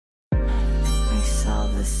saw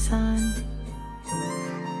the sun,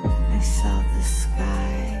 I saw the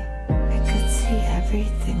sky, I could see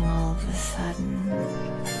everything all of a sudden.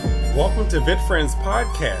 Welcome to VidFriends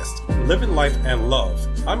Podcast, Living Life and Love.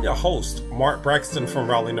 I'm your host, Mark Braxton from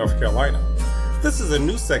Raleigh, North Carolina. This is a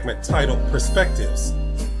new segment titled Perspectives.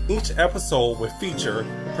 Each episode will feature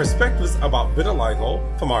perspectives about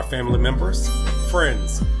vitiligo from our family members,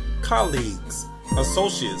 friends, colleagues,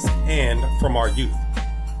 associates, and from our youth.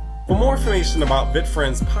 For more information about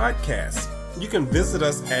VidFriends Podcast, you can visit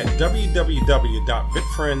us at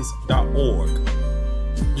www.vidfriends.org.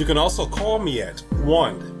 You can also call me at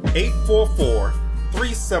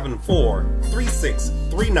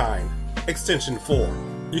 1-844-374-3639, extension 4.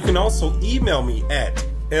 You can also email me at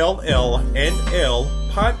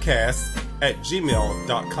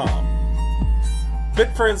llnlpodcast@gmail.com.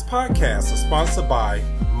 VidFriends Podcast is sponsored by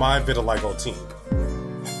My Vitiligo Team.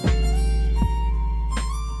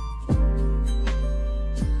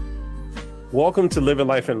 Welcome to Living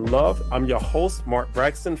Life and Love. I'm your host, Mark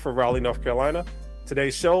Braxton from Raleigh, North Carolina.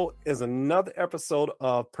 Today's show is another episode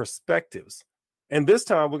of Perspectives. And this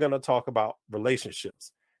time we're going to talk about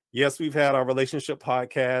relationships. Yes, we've had our relationship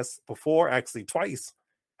podcast before, actually twice.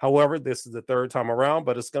 However, this is the third time around,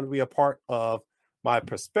 but it's going to be a part of my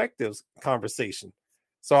Perspectives conversation.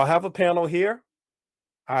 So I have a panel here.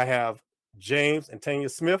 I have James and Tanya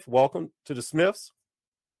Smith. Welcome to the Smiths.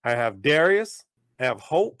 I have Darius, I have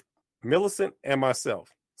Hope, Millicent, and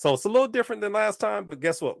myself. So it's a little different than last time, but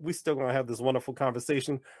guess what? We still going to have this wonderful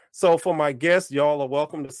conversation. So for my guests, y'all are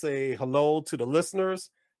welcome to say hello to the listeners.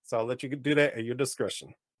 So I'll let you do that at your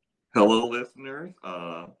discretion. Hello, listeners.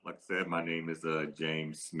 Like I said, my name is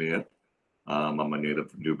James Smith. I'm a native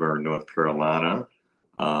of New Bern, North Carolina.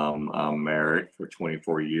 I'm married for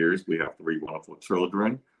 24 years. We have 3 wonderful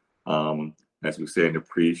children. As we said in the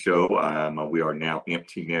pre-show, we are now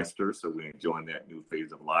empty nesters, so we're enjoying that new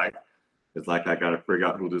phase of life. It's like I got to figure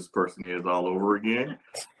out who this person is all over again.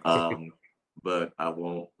 But I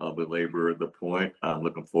won't belabor the point. I'm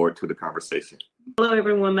looking forward to the conversation. Hello,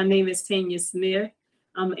 everyone. My name is Tanya Smith.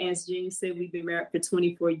 As James said, we've been married for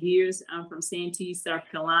 24 years. I'm from Santee, South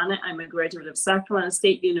Carolina. I'm a graduate of South Carolina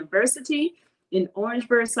State University in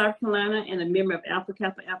Orangeburg, South Carolina, and a member of Alpha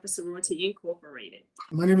Kappa Alpha Sorority Incorporated.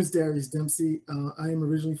 My name is Darius Dempsey. I am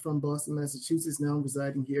originally from Boston, Massachusetts. Now I'm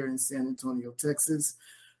residing here in San Antonio, Texas.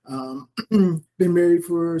 Been married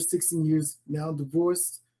for 16 years, now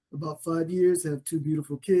divorced about 5 years, have 2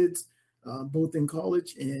 beautiful kids, both in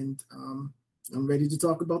college, and I'm ready to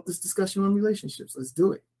talk about this discussion on relationships. Let's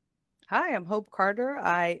do it. Hi, I'm Hope Carter.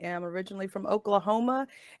 I am originally from Oklahoma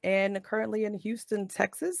and currently in Houston,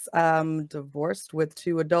 Texas. I'm divorced with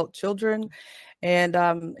 2 adult children, and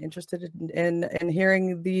I'm interested in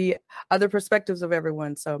hearing the other perspectives of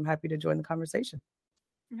everyone. So I'm happy to join the conversation.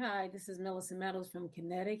 Hi, this is Millicent Meadows from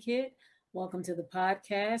Connecticut. Welcome to the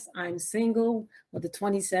podcast. I'm single with a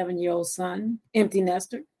 27-year-old son, empty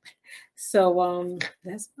nester. So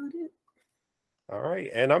that's about it. All right.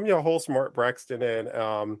 And I'm your host, Mark Braxton. And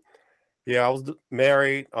I was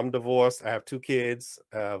married. I'm divorced. I have 2 kids.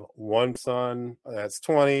 I have 1 son that's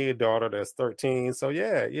 20, a daughter that's 13. So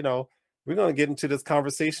we're going to get into this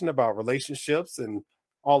conversation about relationships and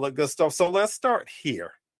all that good stuff. So let's start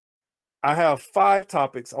here. I have 5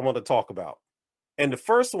 topics I want to talk about. And the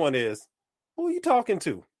first one is, who are you talking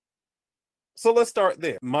to? So let's start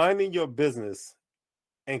there. Minding your business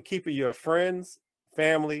and keeping your friends,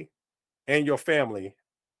 family, and your family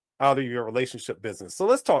out of your relationship business. So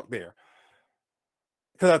let's talk there,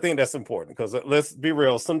 because I think that's important. Because let's be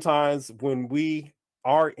real, sometimes when we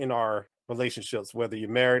are in our relationships, whether you're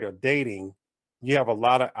married or dating, you have a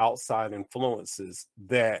lot of outside influences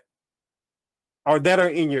that are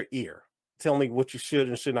in your ear, telling you what you should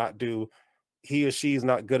and should not do. He or she is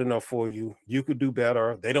not good enough for you. You could do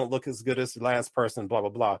better. They don't look as good as the last person, blah, blah,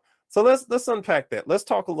 blah. So let's unpack that. Let's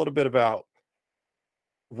talk a little bit about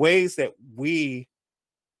ways that we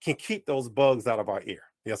can keep those bugs out of our ear.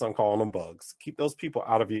 Yes, I'm calling them bugs. Keep those people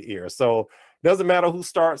out of your ear. So it doesn't matter who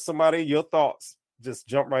starts, somebody, your thoughts, just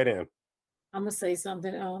jump right in. I'm going to say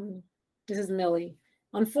something. This is Millie.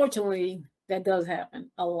 Unfortunately, that does happen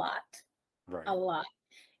a lot. Right. A lot.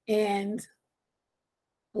 And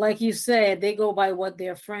like you said, they go by what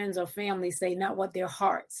their friends or family say, not what their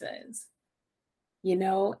heart says.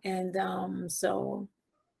 And so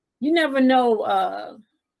you never know,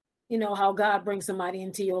 how God brings somebody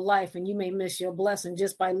into your life, and you may miss your blessing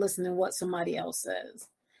just by listening to what somebody else says.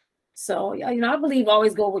 So, I believe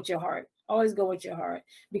always go with your heart. Always go with your heart.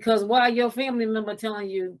 Because while your family member telling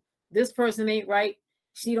you this person ain't right,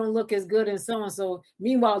 she don't look as good as so-and-so.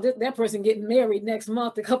 Meanwhile, that person getting married next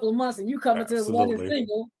month, a couple of months, and you come into this wedding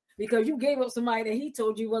single because you gave up somebody that he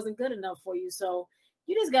told you wasn't good enough for you. So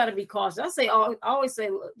you just got to be cautious. I always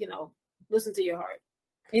say, listen to your heart.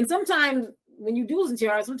 And sometimes when you do listen to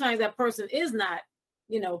your heart, sometimes that person is not,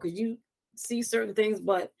 because you see certain things,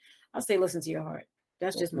 but I say listen to your heart.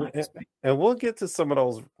 That's just my perspective. And we'll get to some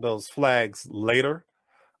of those flags later.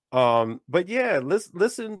 But yeah,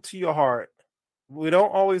 listen to your heart. We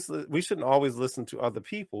shouldn't always listen to other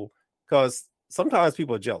people, because sometimes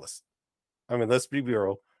people are jealous. I mean, let's be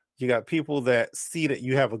real. You got people that see that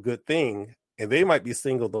you have a good thing, and they might be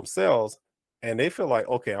single themselves, and they feel like,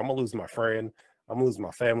 okay, I'm gonna lose my friend, I'm gonna lose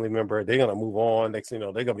my family member, they're gonna move on. Next thing you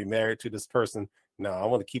know, they're gonna be married to this person. No, I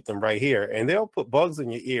want to keep them right here. And they'll put bugs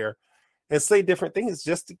in your ear and say different things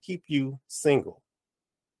just to keep you single.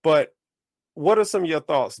 But what are some of your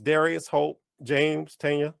thoughts, Darius, Hope, James,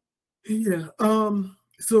 Tanya? Yeah.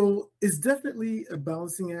 So it's definitely a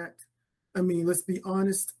balancing act. I mean, let's be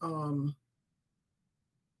honest.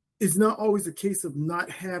 It's not always a case of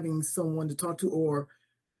not having someone to talk to, or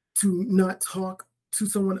to not talk to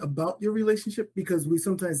someone about your relationship, because we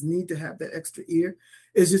sometimes need to have that extra ear.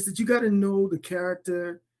 It's just that you got to know the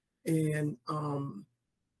character and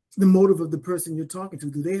the motive of the person you're talking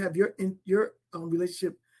to. Do they have your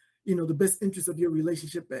relationship, the best interest of your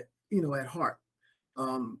relationship at heart?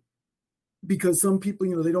 Because some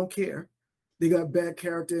people, they don't care. They got bad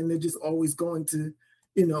character, and they're just always going to,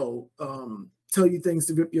 tell you things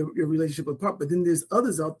to rip your relationship apart. But then there's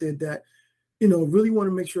others out there that, really want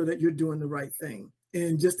to make sure that you're doing the right thing.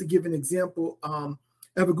 And just to give an example, I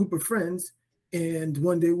have a group of friends, and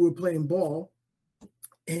one day we were playing ball,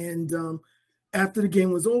 and after the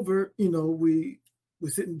game was over, we were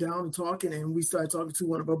sitting down and talking, and we started talking to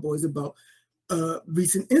one of our boys about a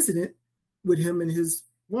recent incident with him and his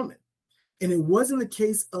woman. And it wasn't a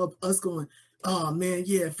case of us going, oh man,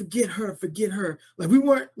 yeah, forget her. Like, we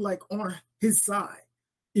weren't like on his side,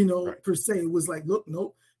 Right. per se. It was like, look,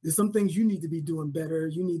 nope, there's some things you need to be doing better.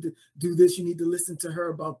 You need to do this. You need to listen to her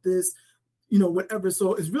about this, whatever.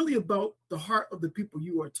 So it's really about the heart of the people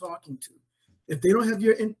you are talking to. If they don't have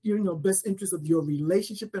your best interest of your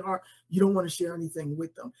relationship at heart, you don't want to share anything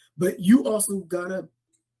with them. But you also gotta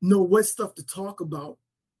know what stuff to talk about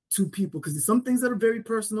to people, because there's some things that are very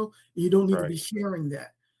personal, and you don't need to be sharing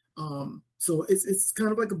that. So it's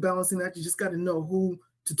kind of like a balancing act. You just got to know who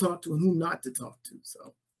to talk to and who not to talk to.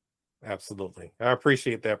 So Absolutely. I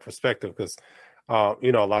appreciate that perspective, because a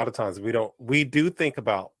lot of times we do think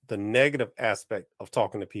about the negative aspect of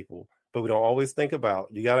talking to people, but we don't always think about,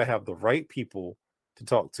 you got to have the right people to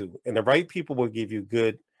talk to, and the right people will give you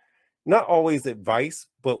good, not always advice,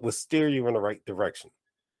 but will steer you in the right direction.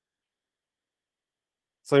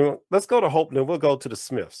 So let's go to Hope, and then we'll go to the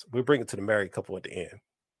Smiths. We'll bring it to the married couple at the end.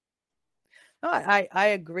 No, I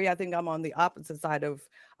agree. I think I'm on the opposite side of,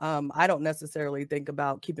 I don't necessarily think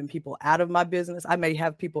about keeping people out of my business. I may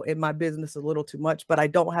have people in my business a little too much, but I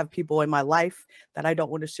don't have people in my life that I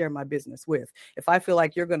don't want to share my business with. If I feel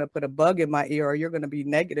like you're going to put a bug in my ear, or you're going to be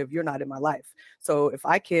negative, you're not in my life. So if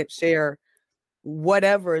I can't share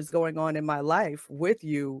whatever is going on in my life with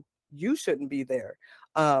you, you shouldn't be there.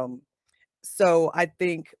 So I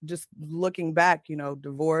think, just looking back,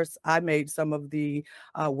 divorce, I made some of the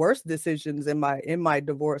worst decisions in my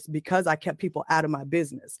divorce because I kept people out of my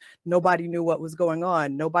business. Nobody knew what was going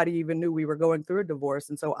on. Nobody even knew we were going through a divorce.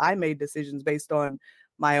 And so I made decisions based on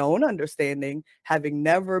my own understanding, having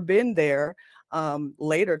never been there,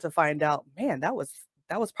 later to find out, man, that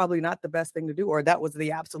was probably not the best thing to do, or that was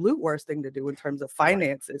the absolute worst thing to do in terms of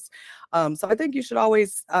finances. So I think you should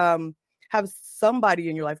always have somebody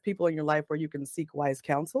in your life, people in your life, where you can seek wise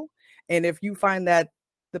counsel. And if you find that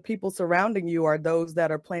the people surrounding you are those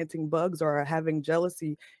that are planting bugs or are having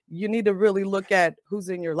jealousy, you need to really look at who's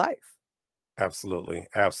in your life. Absolutely.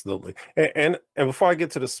 And before I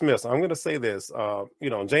get to the Smiths, I'm going to say this.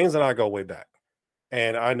 James and I go way back,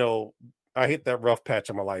 and I know I hit that rough patch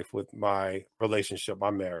in my life with my relationship,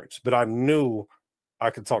 my marriage, but I knew I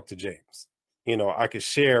could talk to James. I could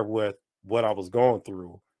share with what I was going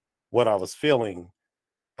through, what I was feeling.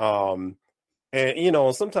 And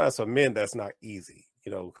sometimes for men, that's not easy,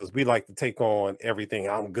 because we like to take on everything.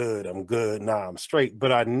 I'm good. Nah, I'm straight.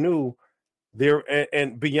 But I knew there,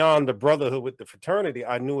 and beyond the brotherhood with the fraternity,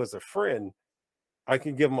 I knew as a friend, I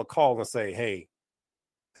could give him a call and say, hey,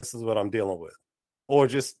 this is what I'm dealing with. Or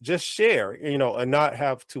just share, and not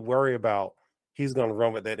have to worry about he's going to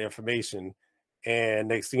run with that information. And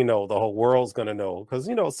next thing you know, the whole world's going to know, because,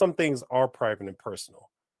 some things are private and personal.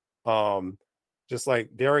 Just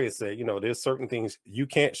like Darius said, there's certain things you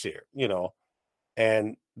can't share,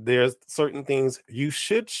 and there's certain things you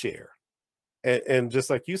should share. And just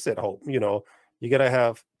like you said, Hope, you got to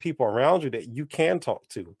have people around you that you can talk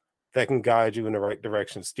to, that can guide you in the right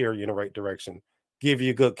direction, steer you in the right direction, give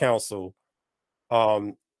you good counsel.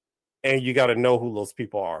 And you got to know who those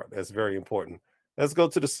people are. That's very important. Let's go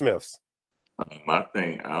to the Smiths. I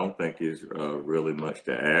don't think is really much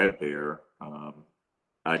to add there.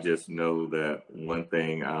 I just know that one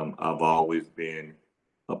thing, I've always been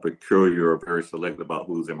a peculiar, very selective about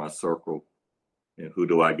who's in my circle and who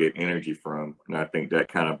do I get energy from. And I think that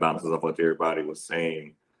kind of bounces off what everybody was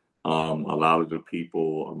saying. A lot of the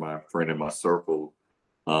people, my friend in my circle,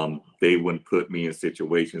 they wouldn't put me in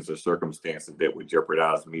situations or circumstances that would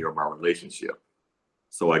jeopardize me or my relationship.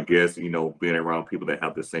 So I guess, you know, being around people that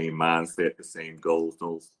have the same mindset, the same goals,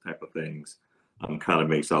 those type of things, kind of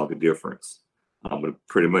makes all the difference. But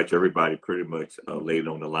pretty much everybody laid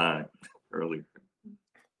on the line earlier.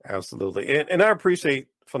 Absolutely. And I appreciate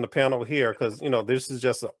from the panel here, because, you know, this is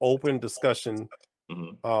just an open discussion.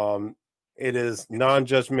 Mm-hmm. It is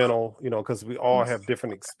non-judgmental, you know, because we all have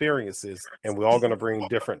different experiences and we're all going to bring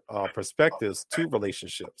different perspectives to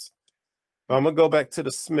relationships. I'm going to go back to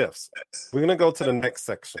the Smiths. We're going to go to the next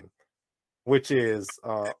section, which is,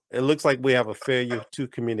 it looks like we have a failure to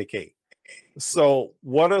communicate. So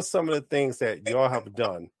what are some of the things that y'all have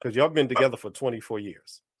done? Because y'all been together for 24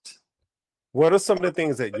 years. What are some of the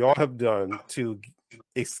things that y'all have done to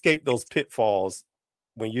escape those pitfalls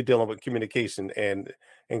when you're dealing with communication and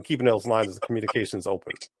keeping those lines of communications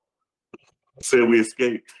open? So we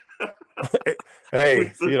escaped.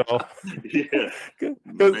 Hey, you know, yeah.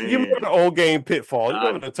 Because you remember the old game Pitfall. You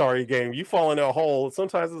remember the Atari game. You fall in a hole.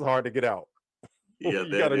 Sometimes it's hard to get out. Yeah,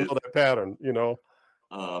 you got to know that pattern, you know.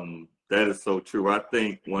 That is so true. I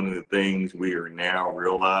think one of the things we are now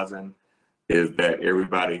realizing is that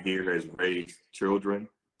everybody here has raised children.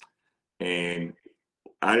 And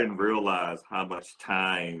I didn't realize how much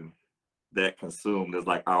time that consumed. It's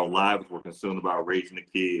like our lives were consumed about raising the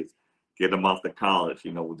kids, get them off to college,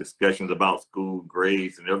 you know, with discussions about school,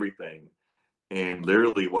 grades, and everything. And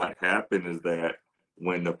literally what happened is that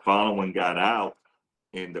when the final one got out,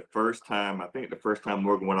 and the first time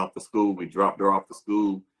Morgan went off to school, we dropped her off to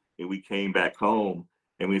school, and we came back home,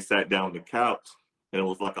 and we sat down on the couch, and it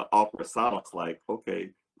was like an awkward silence, like, okay,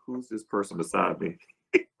 who's this person beside me?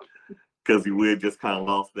 Because we had just kind of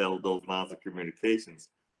lost those lines of communications.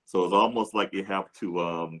 So it's almost like you have to,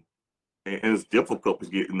 and it's difficult to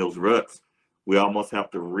get in those ruts. We almost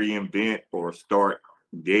have to reinvent or start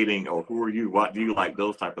dating, or who are you? What do you like?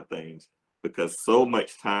 Those type of things. Because so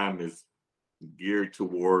much time is geared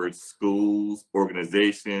towards schools,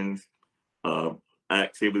 organizations,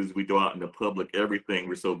 activities we do out in the public, everything.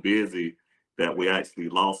 We're so busy that we actually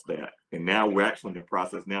lost that. And now we're actually in the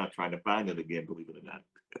process now trying to find it again, believe it or not.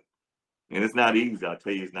 And it's not easy. I'll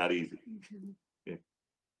tell you, it's not easy. Yeah.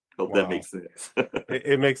 Hope that makes sense.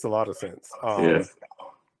 It makes a lot of sense. Yes.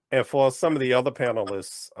 And for some of the other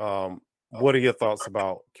panelists, what are your thoughts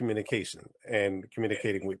about communication and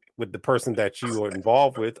communicating with the person that you are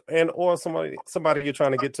involved with, and or somebody you're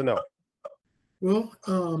trying to get to know? Well,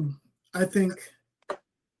 I think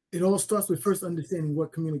it all starts with first understanding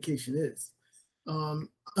what communication is.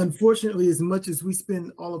 Unfortunately, as much as we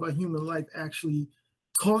spend all of our human life actually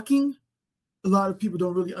talking, a lot of people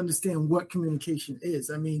don't really understand what communication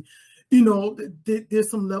is. I mean, you know,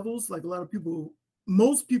 there's some levels, like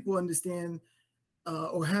most people understand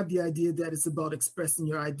or have the idea that it's about expressing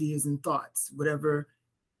your ideas and thoughts, whatever,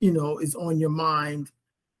 you know, is on your mind,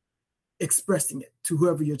 expressing it to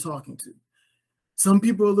whoever you're talking to. Some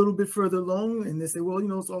people are a little bit further along and they say, well, you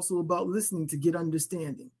know, it's also about listening to get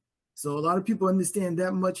understanding. So a lot of people understand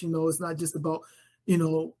that much, you know, it's not just about, you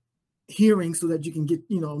know, hearing so that you can get,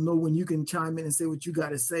 you know when you can chime in and say what you got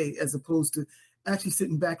to say, as opposed to actually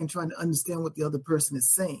sitting back and trying to understand what the other person is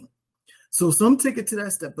saying. So some take it to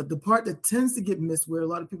that step, but the part that tends to get missed, where a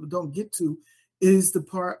lot of people don't get to, is the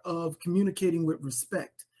part of communicating with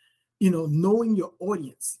respect, you know, knowing your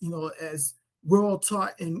audience, you know, as we're all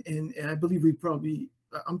taught, and I believe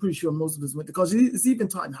I'm pretty sure most of us went to college. It's even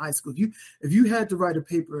taught in high school. If you had to write a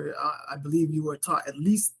paper, I believe you were taught at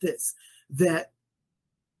least this, that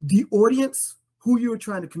the audience, who you're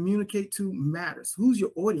trying to communicate to, matters. Who's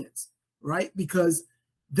your audience, right? Because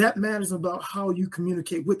that matters about how you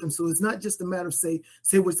communicate with them. So it's not just a matter of say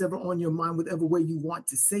whatever on your mind, whatever way you want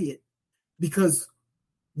to say it. Because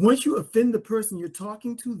once you offend the person you're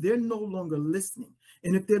talking to, they're no longer listening.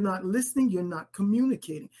 And if they're not listening, you're not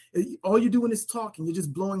communicating. All you're doing is talking. You're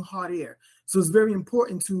just blowing hot air. So it's very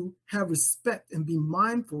important to have respect and be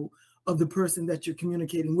mindful of the person that you're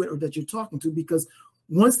communicating with or that you're talking to, because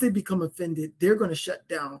once they become offended, they're going to shut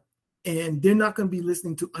down and they're not going to be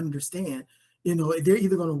listening to understand. You know, they're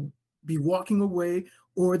either going to be walking away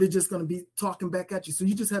or they're just going to be talking back at you. So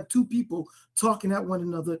you just have two people talking at one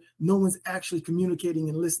another. No one's actually communicating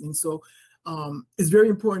and listening. So it's very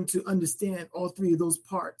important to understand all three of those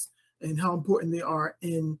parts and how important they are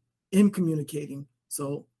in communicating.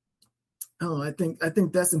 So I think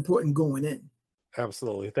that's important going in.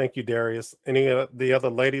 Absolutely. Thank you, Darius. Any of the other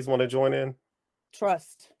ladies want to join in?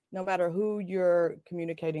 Trust. No matter who you're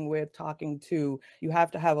communicating with, talking to, you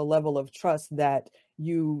have to have a level of trust that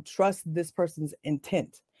you trust this person's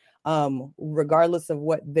intent, regardless of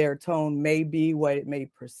what their tone may be, what it may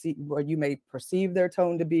perceive, what you may perceive their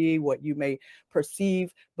tone to be, what you may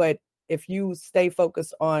perceive. But if you stay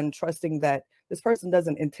focused on trusting that this person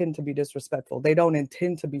doesn't intend to be disrespectful, they don't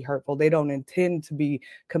intend to be hurtful, they don't intend to be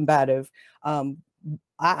combative.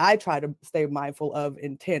 I try to stay mindful of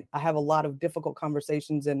intent. I have a lot of difficult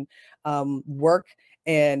conversations in work,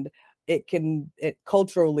 and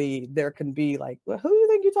culturally there can be like, well, who do you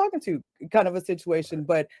think you're talking to kind of a situation.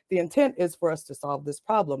 But the intent is for us to solve this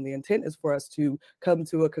problem. The intent is for us to come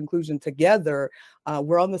to a conclusion together.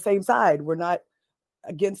 We're on the same side. We're not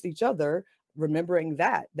against each other, remembering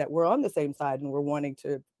that we're on the same side and we're wanting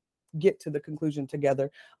to get to the conclusion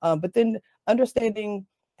together. But then understanding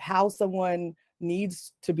how someone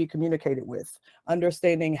needs to be communicated with,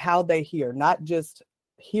 understanding how they hear, not just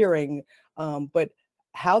hearing, but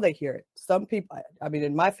how they hear it. Some people, I mean,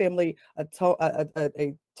 in my family, a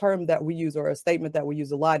term that we use or a statement that we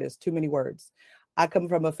use a lot is too many words. I come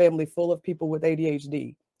from a family full of people with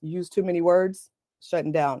ADHD. You use too many words,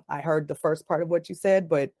 shutting down. I heard the first part of what you said,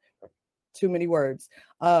 but too many words.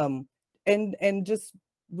 And just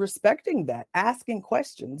respecting that, asking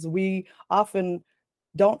questions. We often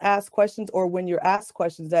don't ask questions, or when you're asked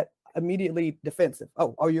questions that immediately defensive.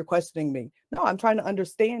 Oh, you're questioning me. No, I'm trying to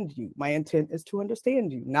understand you. My intent is to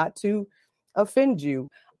understand you, not to offend you.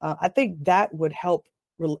 I think that would help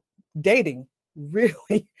dating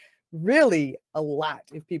really, really a lot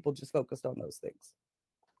if people just focused on those things.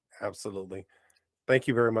 Absolutely. Thank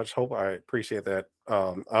you very much, Hope. I appreciate that.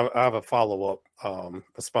 I have a follow-up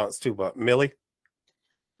response too, but Millie?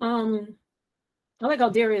 I like how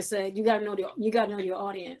Darius said, you gotta know your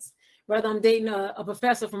audience. Whether I'm dating a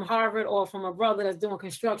professor from Harvard or from a brother that's doing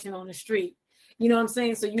construction on the street, you know what I'm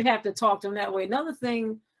saying? So you have to talk to them that way. Another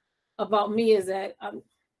thing about me is that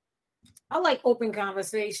I like open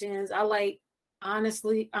conversations. I like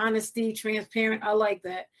honesty, transparent. I like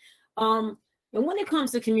that. And when it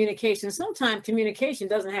comes to communication, sometimes communication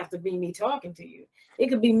doesn't have to be me talking to you. It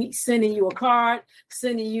could be me sending you a card,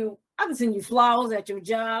 I can send you flowers at your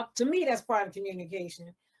job. To me, that's part of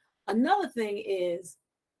communication. Another thing is,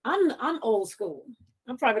 I'm old school.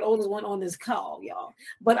 I'm probably the oldest one on this call, y'all.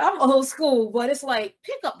 But I'm old school, but it's like,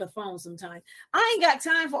 pick up the phone sometimes. I ain't got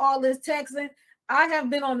time for all this texting. I have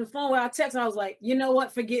been on the phone where I text and I was like, you know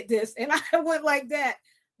what, forget this. And I went like that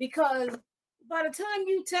because by the time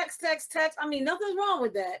you text, I mean, nothing's wrong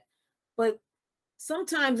with that. But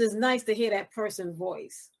sometimes it's nice to hear that person's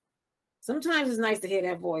voice. Sometimes it's nice to hear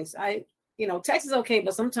that voice. Text is okay,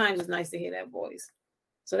 but sometimes it's nice to hear that voice.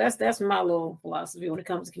 So that's my little philosophy when it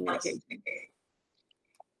comes to communication.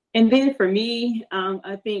 And then for me,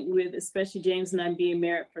 I think with especially James and I being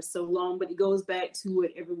married for so long, but it goes back to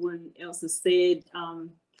what everyone else has said,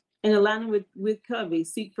 and aligning with Covey,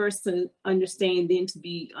 seek first to understand, then to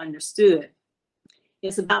be understood.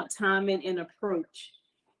 It's about timing and approach.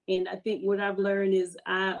 And I think what I've learned is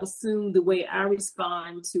I assume the way I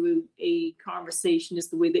respond to a conversation is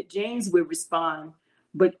the way that James would respond.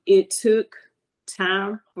 But it took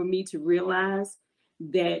time for me to realize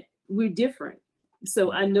that we're different.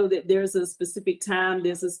 So I know that there's a specific time,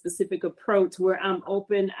 there's a specific approach where I'm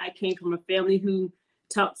open. I came from a family who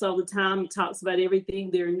talks all the time, talks about everything.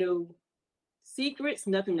 There are no secrets,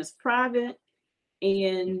 nothing is private.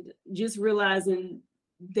 And just realizing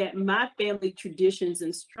that my family traditions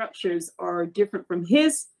and structures are different from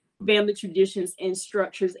his family traditions and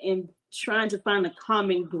structures, and trying to find a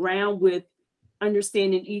common ground with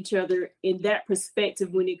understanding each other in that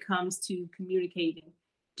perspective when it comes to communicating.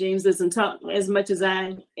 James doesn't talk as much as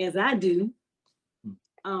I do.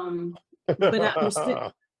 But I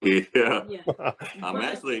understand. Yeah. I'm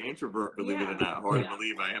actually an introvert, believe it or not. Hard to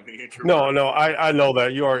believe I am an introvert. No, I know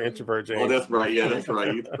that you are an introvert, James. Oh, that's right. Yeah, that's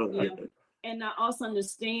right. And I also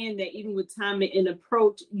understand that even with time and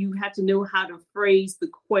approach, you have to know how to phrase the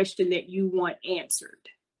question that you want answered.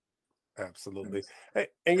 Absolutely.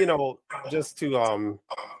 And just to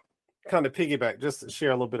kind of piggyback, just to share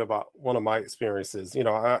a little bit about one of my experiences.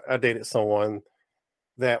 I dated someone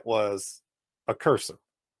that was a cursor.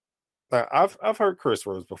 Now, I've heard curse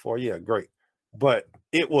words before. Yeah, great. But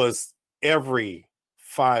it was every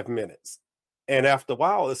 5 minutes. And after a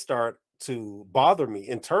while, it started to bother me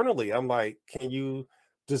internally. I'm like, can you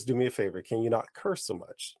just do me a favor? Can you not curse so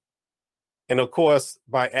much? And of course,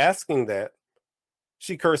 by asking that,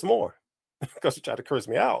 she cursed more because she tried to curse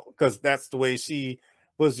me out because that's the way she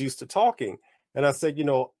was used to talking. And I said,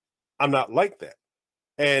 I'm not like that.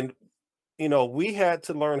 And, we had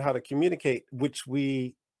to learn how to communicate, which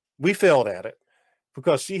we failed at it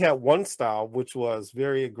because she had one style, which was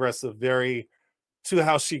very aggressive, very to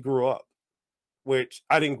how she grew up, which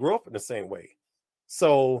I didn't grow up in the same way.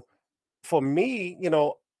 So for me,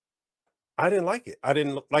 I didn't like it. I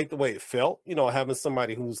didn't like the way it felt, having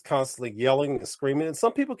somebody who's constantly yelling and screaming. And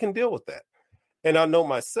some people can deal with that. And I know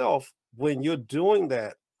myself, when you're doing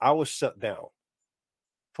that, I was shut down.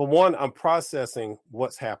 For one, I'm processing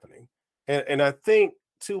what's happening. And I think,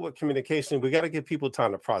 too, with communication, we got to give people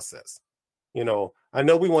time to process. I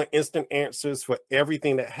know we want instant answers for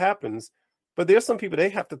everything that happens, but there's some people, they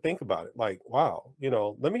have to think about it. Like, wow,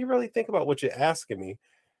 let me really think about what you're asking me.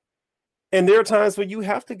 And there are times where you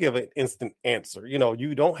have to give an instant answer.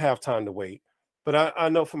 You don't have time to wait. But I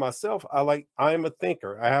know for myself, I am a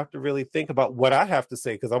thinker. I have to really think about what I have to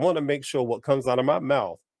say because I want to make sure what comes out of my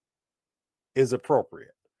mouth is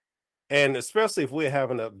appropriate. And especially if we're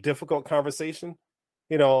having a difficult conversation,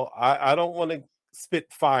 I don't want to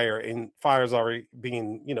spit fire and fire's already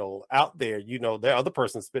being, out there, the other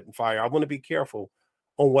person spitting fire. I want to be careful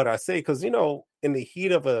on what I say because, in the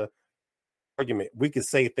heat of a argument, we could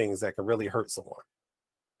say things that can really hurt someone.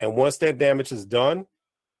 And once that damage is done,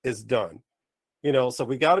 it's done. So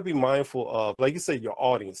we got to be mindful of, like you said, your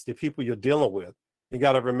audience, the people you're dealing with. You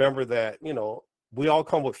got to remember that, we all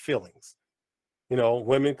come with feelings.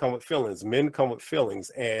 Women come with feelings, men come with feelings.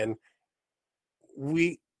 And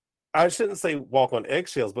I shouldn't say walk on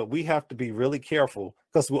eggshells, but we have to be really careful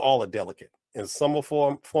because we all are delicate in some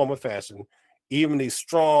form or fashion. Even these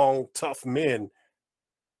strong, tough men,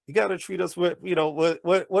 you got to treat us with,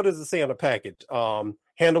 what does it say on the package?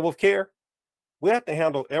 Handle with care. We have to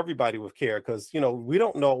handle everybody with care because, we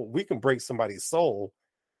don't know, we can break somebody's soul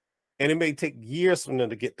and it may take years for them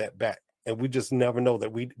to get that back. And we just never know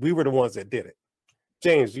that we were the ones that did it.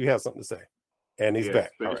 James, you have something to say? And he's back.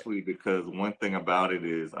 Especially because one thing about it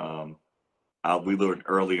is we learned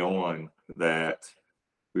early on that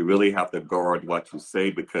we really have to guard what you say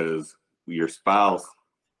because your spouse,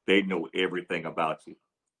 they know everything about you.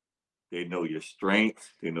 They know your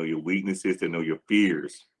strengths, they know your weaknesses, they know your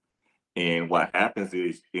fears. And what happens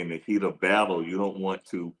is in the heat of battle, you don't want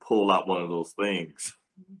to pull out one of those things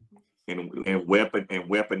and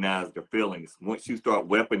weaponize the feelings. Once you start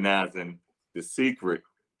weaponizing the secret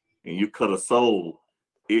and you cut a soul,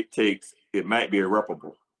 it might be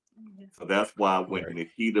irreparable. So that's why when the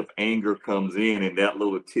heat of anger comes in and that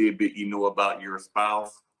little tidbit about your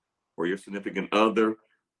spouse or your significant other,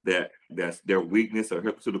 that's their weakness or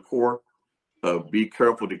hurt to the core, be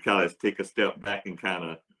careful to kind of take a step back and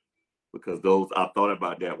because I thought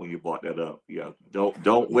about that when you brought that up. Yeah, don't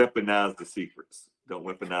weaponize the secrets. Don't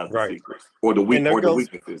weaponize the secrets or the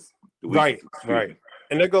weaknesses. Right.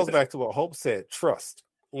 And that goes back to what Hope said, trust.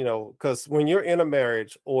 Because when you're in a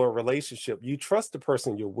marriage or a relationship, you trust the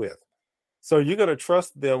person you're with. So you're going to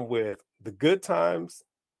trust them with the good times,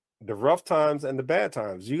 the rough times, and the bad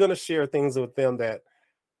times. You're going to share things with them that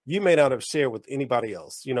you may not have shared with anybody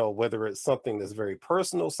else, whether it's something that's very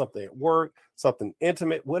personal, something at work, something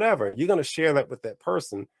intimate, whatever. You're going to share that with that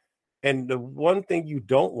person. And the one thing you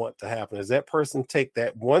don't want to happen is that person take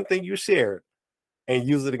that one thing you shared and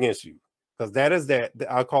use it against you. Because that is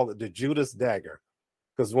I call it the Judas dagger.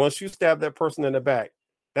 Because once you stab that person in the back,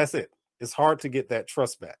 that's it. It's hard to get that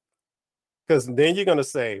trust back. Because then you're going to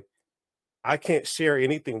say, I can't share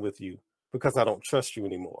anything with you because I don't trust you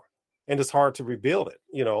anymore. And it's hard to rebuild it,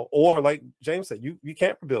 or like James said, you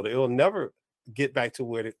can't rebuild it. It'll never get back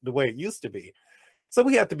to the way it used to be. So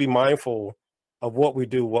we have to be mindful of what we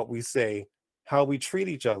do, what we say, how we treat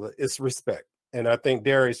each other. It's respect. And I think,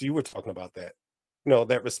 Darius, you were talking about that,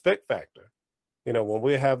 that respect factor. When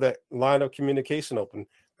we have that line of communication open,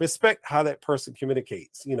 respect how that person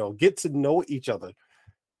communicates, get to know each other.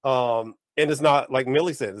 And it's not, like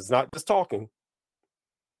Millie said, it's not just talking.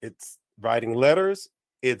 It's writing letters.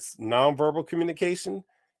 It's nonverbal communication.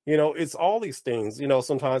 It's all these things.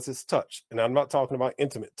 Sometimes it's touch. And I'm not talking about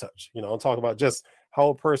intimate touch. I'm talking about just how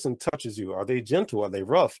a person touches you. Are they gentle? Are they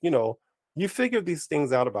rough? You figure these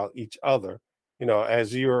things out about each other,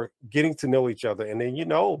 as you're getting to know each other. And then, I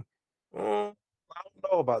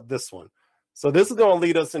don't know about this one. So this is going to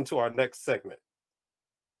lead us into our next segment.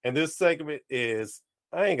 And this segment is,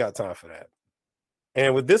 I ain't got time for that.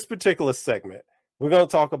 And with this particular segment, we're going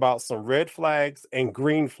to talk about some red flags and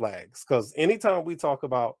green flags, because anytime we talk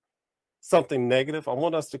about something negative, I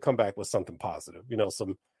want us to come back with something positive,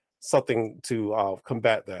 something to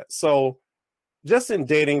combat that. So just in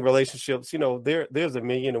dating relationships, there's a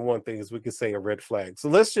million and one things we could say are red flags. So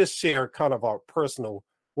let's just share kind of our personal,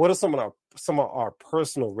 what are some of our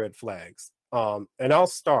personal red flags? And I'll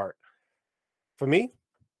start. For me,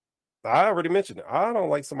 I already mentioned it. I don't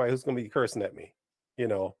like somebody who's going to be cursing at me.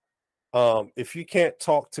 If you can't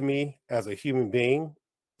talk to me as a human being,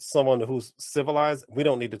 someone who's civilized, we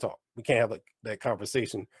don't need to talk. We can't have that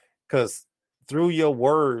conversation, because through your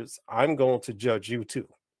words, I'm going to judge you too.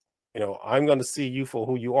 I'm going to see you for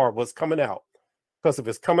who you are, what's coming out. Because if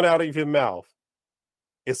it's coming out of your mouth,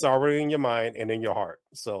 it's already in your mind and in your heart.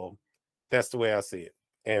 So that's the way I see it.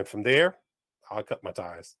 And from there, I'll cut my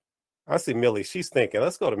ties. I see Millie. She's thinking,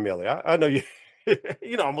 let's go to Millie. I know you, I'm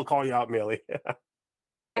going to call you out, Millie.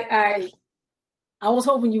 I was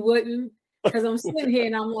hoping you wouldn't, because I'm sitting here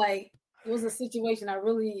and I'm like, it was a situation I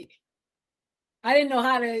didn't know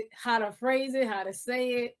how to phrase it, how to say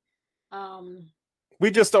it. We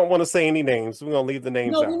just don't want to say any names. We're gonna leave the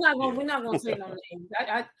names out. We're not gonna say no names.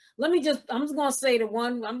 I'm just gonna say the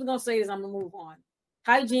one. I'm just gonna say this. I'm gonna move on.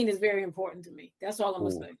 Hygiene is very important to me. That's all I'm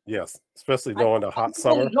gonna say. Yes, especially during the hot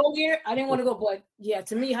summer. I didn't want to go, but yeah,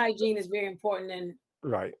 to me, hygiene is very important, and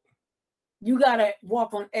right. You gotta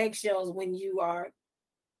walk on eggshells when you are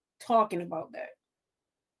talking about that.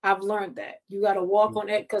 I've learned that you gotta walk on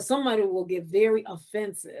it, because somebody will get very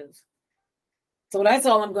offensive. So that's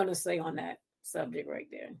all I'm gonna say on that subject right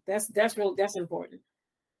there. That's important.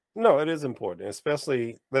 No, it is important,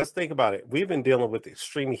 especially, let's think about it. We've been dealing with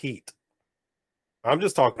extreme heat. I'm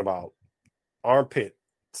just talking about armpit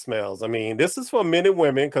smells. I mean, this is for men and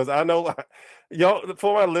women, because I know y'all,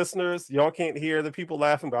 for my listeners, y'all can't hear the people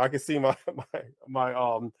laughing, but I can see my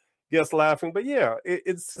guests laughing. But yeah,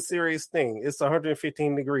 it's a serious thing. It's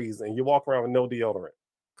 115 degrees and you walk around with no deodorant.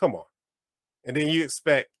 Come on. And then you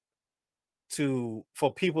expect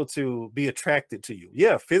for people to be attracted to you.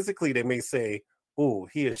 Yeah, physically they may say, "Ooh,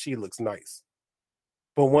 he or she looks nice,"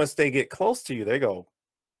 but once they get close to you, they go,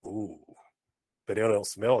 "Ooh," but they don't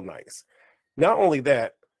smell nice. Not only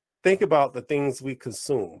that, think about the things we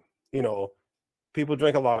consume. People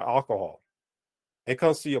drink a lot of alcohol. It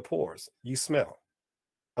comes to your pores. You smell.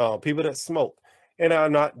 People that smoke, and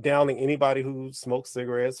I'm not downing anybody who smokes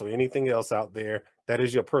cigarettes or anything else out there. That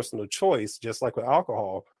is your personal choice, just like with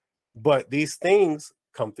alcohol. But these things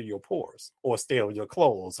come through your pores or stay on your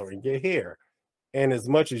clothes or in your hair. And as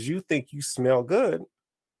much as you think you smell good,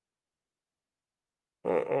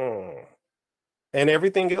 and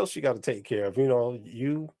everything else you got to take care of.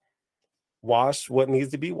 You wash what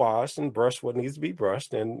needs to be washed and brush what needs to be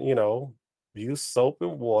brushed, and use soap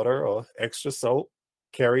and water or extra soap.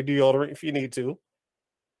 Carry deodorant if you need to.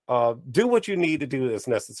 Do what you need to do that's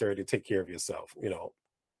necessary to take care of yourself.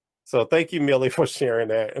 So thank you, Millie, for sharing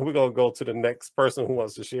that. And we're going to go to the next person who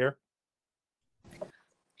wants to share.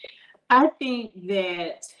 I think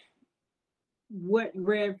that what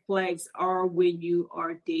red flags are when you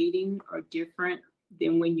are dating are different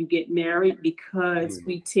than when you get married, because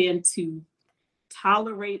we tend to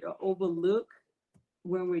tolerate or overlook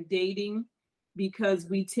when we're dating, because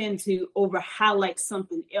we tend to over highlight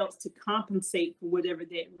something else to compensate for whatever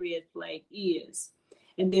that red flag is.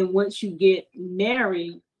 And then once you get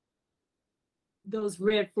married, those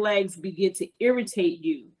red flags begin to irritate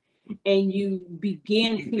you, and you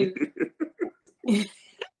begin to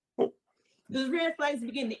those red flags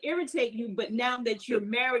begin to irritate you. But now that you're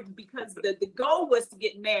married, because the goal was to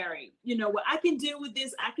get married, I can deal with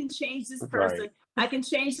this, I can change this person, right. I can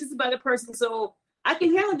change this about a person, so I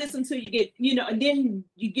can handle this until you get, and then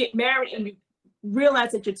you get married and you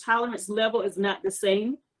realize that your tolerance level is not the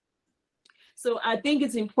same. So I think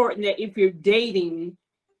it's important that if you're dating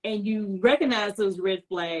and you recognize those red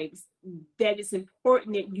flags, that it's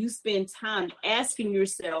important that you spend time asking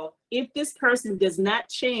yourself, if this person does not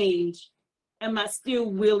change, am I still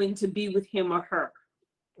willing to be with him or her?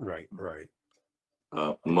 Right.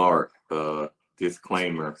 Mark,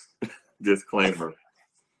 disclaimer.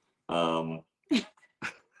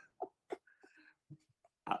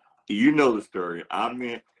 You know the story. I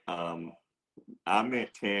met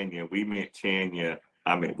Tanya. We met Tanya.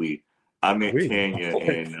 I met Tanya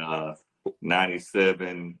in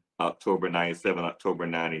 97, October 97, October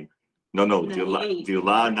 90. No,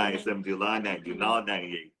 July 97, July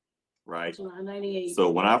 98, right? July 98.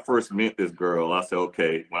 So when I first met this girl, I said,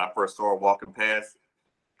 okay, when I first saw her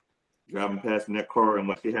driving past in that car and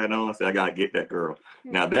what she had on, I said, I got to get that girl.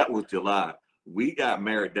 Now, that was July. We got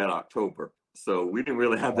married that October. So we didn't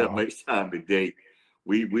really have that much time to date.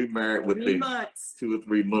 We married within 2 or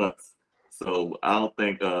 3 months. So I don't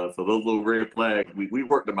think so those little red flags, we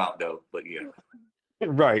worked them out though, but yeah.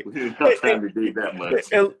 Right. We didn't have time to date that much.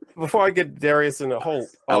 And before I get Darius and Hope,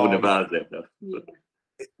 I wouldn't advise that though.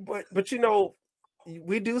 but you know,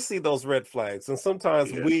 we do see those red flags, and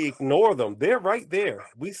sometimes Yeah. we ignore them. They're right there.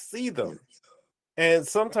 We see them, and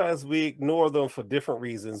sometimes we ignore them for different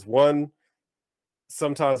reasons. One,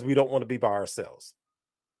 sometimes we don't want to be by ourselves,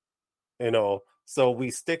 you know, so we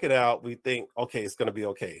stick it out. We think, okay, it's going to be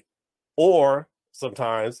okay. Or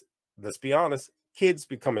sometimes, let's be honest, kids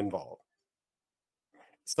become involved.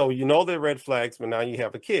 So you know they're red flags, but now you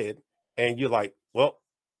have a kid and you're like, well,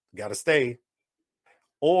 gotta stay.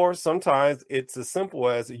 Or sometimes it's as simple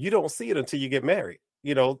as you don't see it until you get married.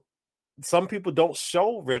 You know, some people don't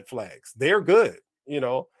show red flags. They're good, you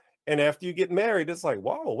know. And after you get married, it's like,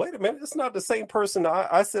 wow, wait a minute, it's not the same person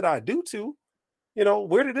I said I do to. You know,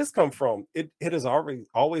 where did this come from? It has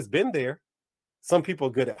always been there. Some people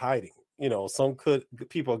are good at hiding, you know,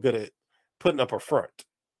 people are good at putting up a front.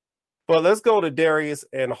 But let's go to Darius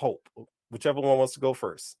and Hope, whichever one wants to go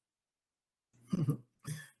first.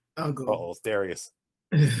 I'll go. Uh-oh, it's Darius.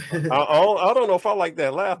 I don't know if I like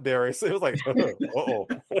that laugh, Darius. It was like, uh-oh.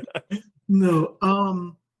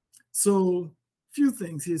 No. So few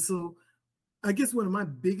things here. So I guess one of my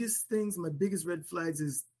biggest red flags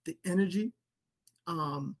is the energy.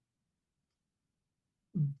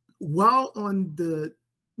 While on the,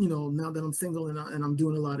 you know, now that I'm single and I'm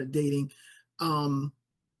doing a lot of dating,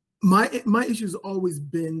 my issue has always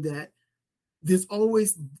been that there's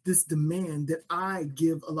always this demand that I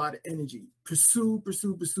give a lot of energy, pursue,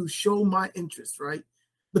 show my interest, right?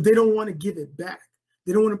 But they don't want to give it back.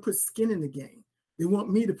 They don't want to put skin in the game. They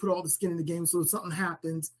want me to put all the skin in the game. So if something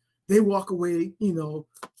happens, they walk away, can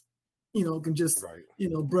just, right.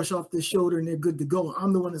 Brush off their shoulder and they're good to go.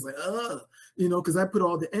 I'm the one that's like, because I put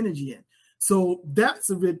all the energy in. So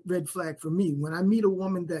that's a red flag for me. When I meet a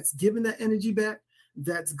woman that's giving that energy back,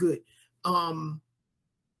 that's good.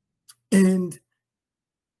 And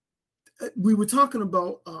we were talking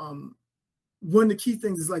about one of the key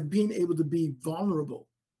things is like being able to be vulnerable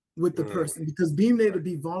with the person, because being able to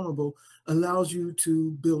be vulnerable allows you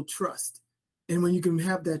to build trust. And when you can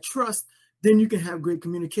have that trust, then you can have great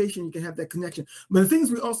communication, you can have that connection. But the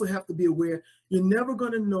things we also have to be aware, you're never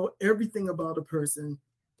going to know everything about a person.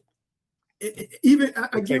 It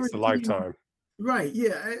takes a lifetime. Right.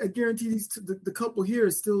 Yeah. I guarantee the couple here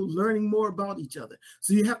is still learning more about each other.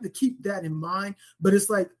 So you have to keep that in mind. But it's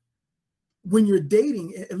like when you're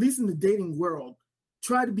dating, at least in the dating world,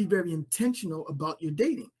 try to be very intentional about your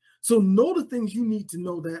dating. So know the things you need to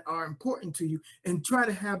know that are important to you and try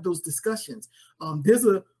to have those discussions. There's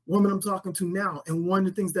a woman I'm talking to now. And one of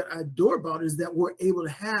the things that I adore about it is that we're able to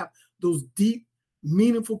have those deep,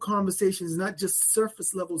 meaningful conversations, not just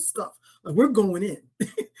surface level stuff. Like we're going in,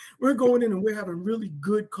 and we're having really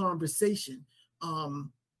good conversation.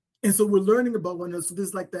 And so we're learning about one another. So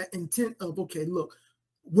there's like that intent of, okay, look,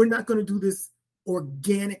 we're not going to do this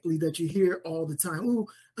organically that you hear all the time. Ooh,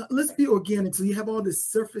 let's be organic. So you have all this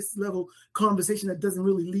surface level conversation that doesn't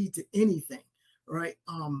really lead to anything, right?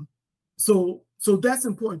 So that's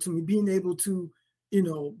important to me, being able to,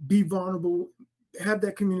 be vulnerable, have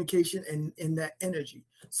that communication and that energy.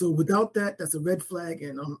 So without that, that's a red flag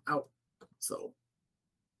and I'm out. So.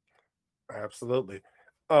 Absolutely.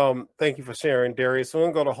 Thank you for sharing, Darius. So we're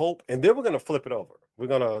going to go to Hope, and then we're going to flip it over. We're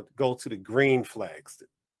going to go to the green flags.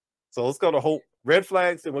 So let's go to Hope, red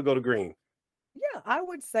flags, and we'll go to green. Yeah, I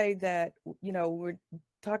would say that, we're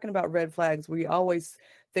talking about red flags. We always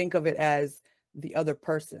think of it as the other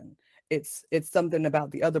person. It's something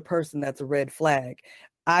about the other person that's a red flag.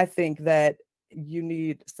 I think that you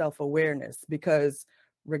need self-awareness, because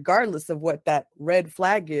regardless of what that red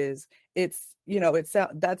flag is, that's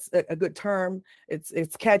a good term.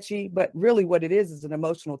 It's catchy, but really what it is an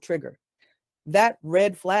emotional trigger. That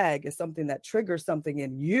red flag is something that triggers something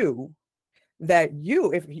in you that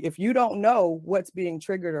if you don't know what's being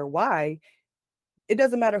triggered or why, it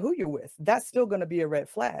doesn't matter who you're with. That's still going to be a red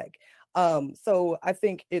flag. So I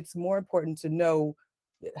think it's more important to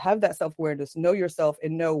have that self-awareness, know yourself,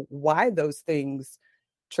 and know why those things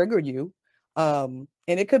trigger you. And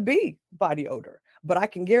it could be body odor, but I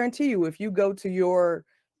can guarantee you, if you go to your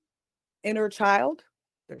inner child,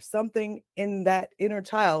 there's something in that inner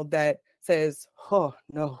child that says, oh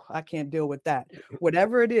no, I can't deal with that.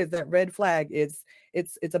 Whatever it is, that red flag it's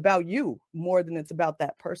about you more than it's about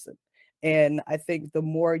that person. And I think the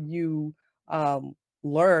more you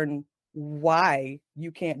learn why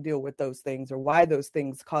you can't deal with those things, or why those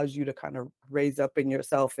things cause you to kind of raise up in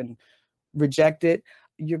yourself and reject it,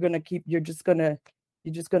 you're just going to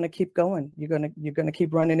you're just going to keep going. You're going to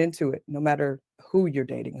keep running into it, no matter who you're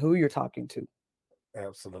dating, who you're talking to.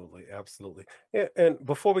 Absolutely. Absolutely. And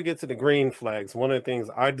before we get to the green flags, one of the things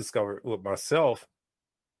I discovered with myself,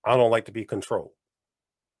 I don't like to be controlled.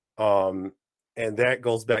 And that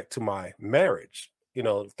goes back to my marriage. You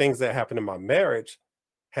know, things that happen in my marriage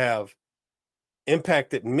have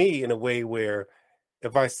impacted me in a way where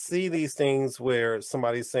if I see these things where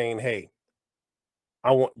somebody's saying, hey,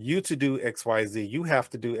 I want you to do XYZ, you have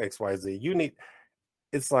to do XYZ,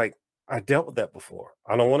 it's like, I dealt with that before.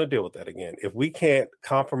 I don't want to deal with that again. If we can't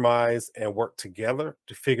compromise and work together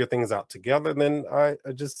to figure things out together, then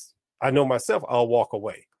I know myself, I'll walk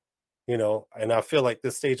away, you know, and I feel like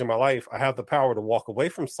this stage of my life, I have the power to walk away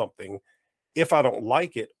from something if I don't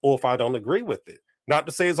like it or if I don't agree with it. Not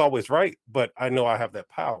to say it's always right, but I know I have that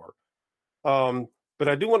power. But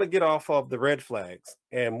I do want to get off of the red flags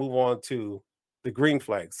and move on to the green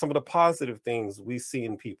flags. Some of the positive things we see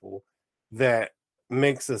in people that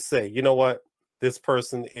makes us say, you know what, this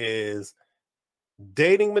person is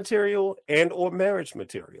dating material and or marriage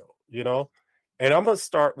material, you know? And I'm going to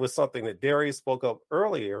start with something that Darius spoke of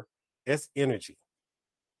earlier. It's energy.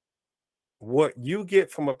 What you get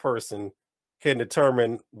from a person can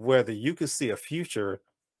determine whether you can see a future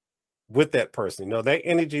with that person. You know, that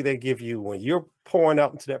energy they give you when you're pouring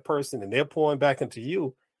out into that person and they're pouring back into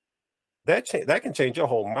you, that can change your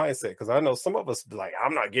whole mindset. Because I know some of us be like,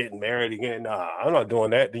 I'm not getting married again. Nah, I'm not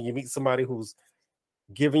doing that. Then you meet somebody who's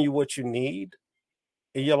giving you what you need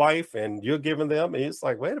in your life and you're giving them, and it's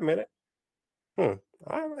like, wait a minute.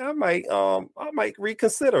 I might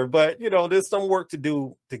reconsider, but you know, there's some work to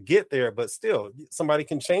do to get there, but still somebody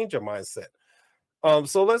can change your mindset.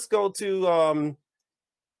 So let's go to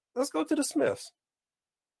the Smiths.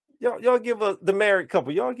 Y'all give us the married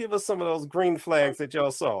couple. Y'all give us some of those green flags that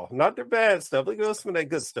y'all saw. Not the bad stuff. Look at us some of that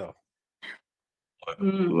good stuff.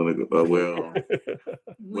 Well,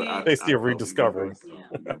 they still rediscovering.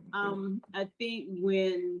 Yeah. I think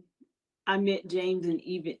when I met James, and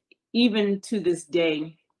even to this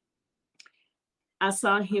day, I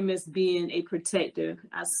saw him as being a protector.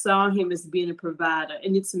 I saw him as being a provider.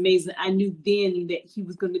 And it's amazing. I knew then that he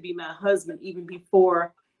was going to be my husband, even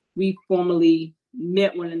before we formally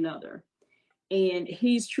met one another. And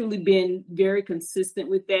he's truly been very consistent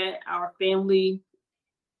with that. Our family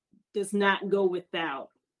does not go without.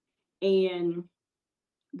 And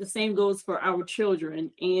the same goes for our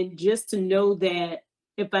children. And just to know that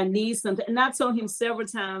if I need something, and I told him several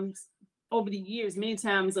times over the years, many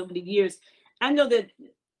times over the years, I know that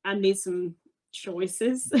I made some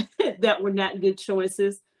choices that were not good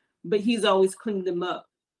choices, but he's always cleaned them up.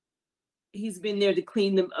 He's been there to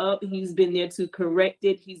clean them up. He's been there to correct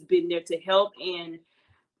it. He's been there to help. And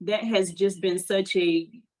that has just been such a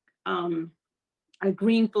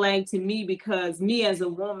green flag to me, because me as a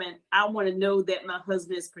woman, I want to know that my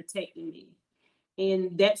husband is protecting me.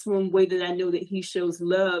 And that's one way that I know that he shows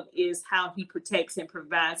love, is how he protects and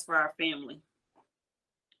provides for our family.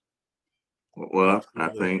 Well, I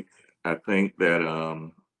think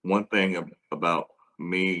that one thing about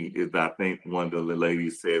me is that I think one of the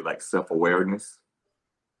ladies said, like, self-awareness.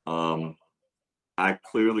 I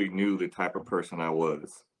clearly knew the type of person I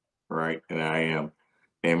was, right? And I am.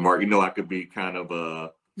 And Mark, you know, I could be kind of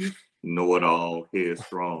a know-it-all,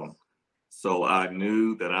 headstrong. So I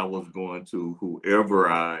knew that I was going to, whoever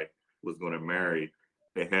I was going to marry,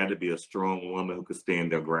 it had to be a strong woman who could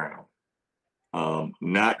stand their ground.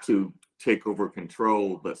 Not to take over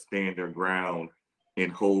control, but stand their ground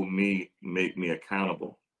and hold me, make me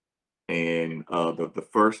accountable. And the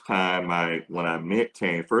first time when I met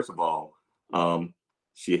Tanya, first of all,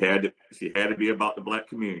 she had to be about the Black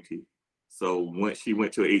community. So when she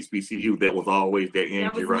went to HBCU, that was always that energy,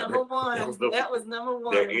 that was right? Number one. That was number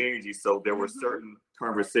one. That energy. So there were certain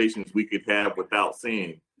conversations we could have without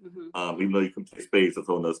saying. Even though you can play spades, that's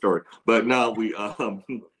a whole nother story. But no,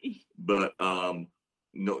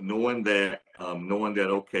 knowing that,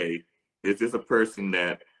 okay, is this a person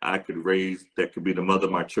that I could raise, that could be the mother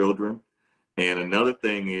of my children? And another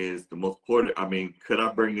thing is, the most important, could I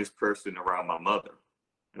bring this person around my mother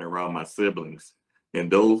and around my siblings? And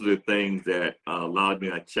those are the things that allowed me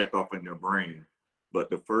to check off in their brain. But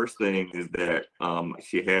the first thing is that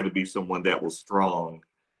she had to be someone that was strong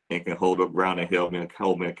and can hold up ground and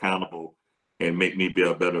hold me accountable and make me be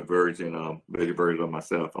a better version of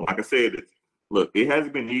myself. And like I said, look, it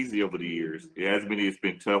hasn't been easy over the years. It's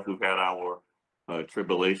been tough. We've had our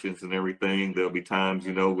tribulations and everything. There'll be times,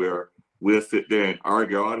 where we'll sit there and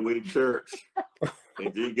argue all the way to church.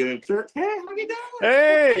 And then get in church, hey, how you doing?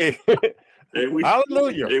 Hey! And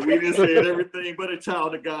Hallelujah. And we just said everything but a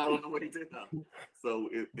child of God on the way to So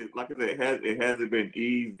it like I said, it hasn't been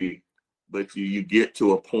easy, but you get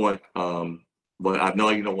to a point. But I know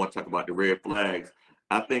you don't want to talk about the red flags.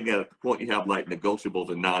 I think at a point you have like negotiables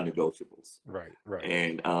and non-negotiables. Right.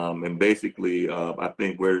 And basically, I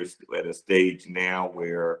think we're at a stage now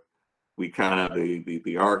where we kind of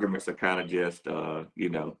the arguments are kind of just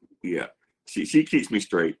yeah. She keeps me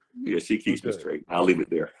straight. Yeah, she keeps me straight. I'll leave it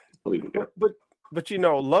there. But you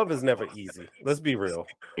know, love is never easy. Let's be real.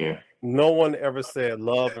 Yeah. No one ever said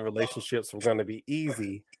love and relationships were going to be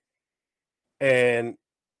easy. And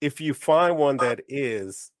if you find one that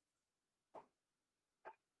is,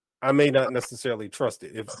 I may not necessarily trust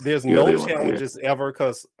it. If there's no challenges ever,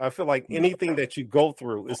 because I feel like anything that you go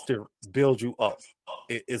through is to build you up.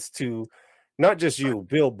 It's to not just you,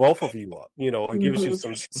 build both of you up. You know, it gives you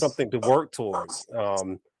something to work towards.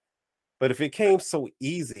 But if it came so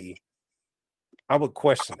easy, I would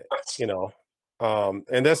question it, you know.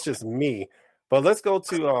 And that's just me. But let's go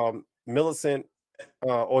to Millicent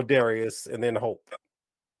or Darius and then Hope.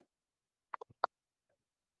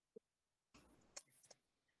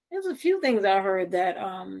 There's a few things I heard that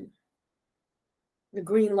the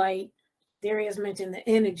green light, Darius mentioned the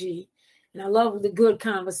energy, and I love the good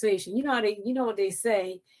conversation. You know what they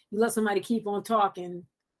say, you let somebody keep on talking,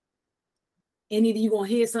 and either you're gonna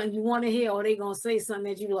hear something you want to hear, or they're gonna say something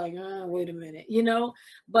that you're like, wait a minute, you know.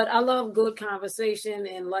 But I love good conversation,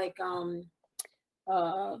 and like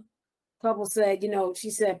couple said, you know, she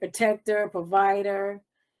said protector, provider,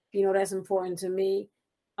 you know, that's important to me.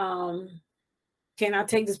 Can I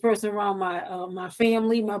take this person around my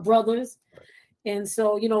family, my brothers? And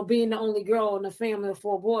so, you know, being the only girl in a family of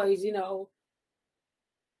 4 boys, you know,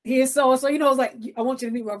 so you know, it's like, I want you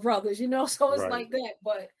to meet my brothers, you know, so it's like that.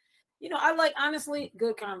 But, you know, I like, honestly,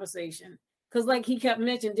 good conversation. Because like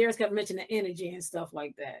Darius kept mentioning the energy and stuff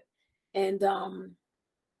like that. And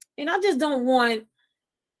I just don't want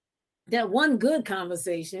that one good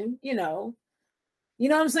conversation, you know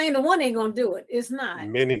what I'm saying? The one ain't gonna do it. It's not.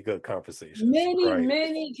 Many good conversations.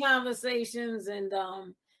 Many conversations, and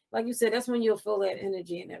like you said, that's when you'll feel that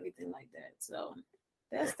energy and everything like that. So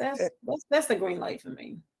that's the green light for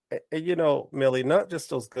me. And you know, Millie, not just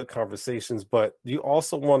those good conversations, but you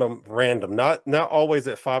also want them random, not always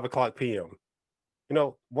at 5:00 p.m. You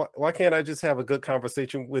know, why can't I just have a good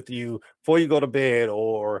conversation with you before you go to bed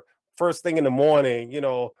or first thing in the morning? You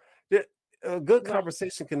know, a good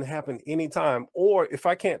conversation can happen anytime. Or if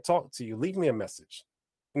I can't talk to you, leave me a message,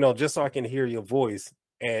 you know, just so I can hear your voice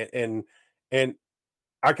and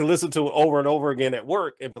I can listen to it over and over again at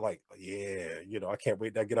work and be like, yeah, you know, I can't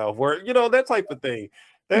wait to get out of work, you know, that type of thing.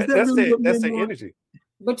 That's the energy.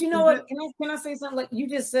 But you know what? Can I say something? Like you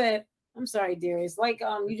just said, I'm sorry, Darius. Like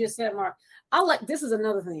you just said, Mark. This is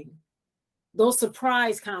another thing. Those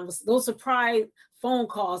surprise phone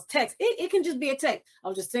calls, text. It can just be a text. I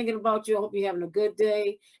was just thinking about you. I hope you're having a good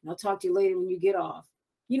day, and I'll talk to you later when you get off.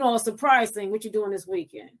 You know, a surprise thing. What you doing this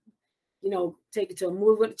weekend? You know, take it to a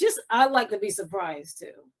movie. I like to be surprised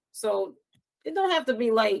too. So it don't have to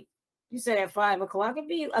be like you said at 5:00. It could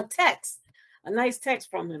be a text, a nice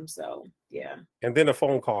text from him. So yeah. And then a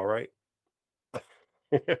phone call, right?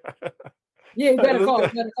 Yeah, you better call.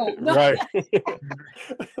 No. Right.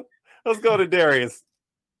 Let's go to Darius.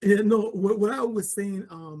 Yeah, no. What I was saying,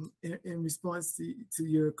 in response to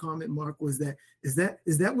your comment, Mark, was that is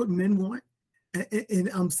that what men want? And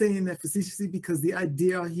I'm saying that facetiously because the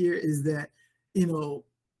idea here is that, you know,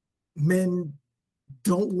 men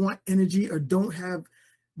don't want energy or don't have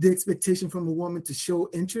the expectation from a woman to show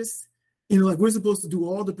interest. You know, like we're supposed to do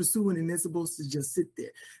all the pursuing and they're supposed to just sit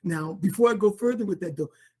there. Now, before I go further with that, though,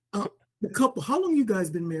 the couple, how long you guys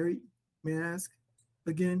been married? May I ask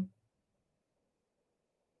again?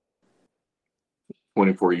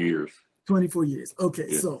 24 years. 24 years. Okay,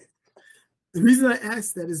 yeah. So the reason I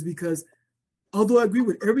asked that is because although I agree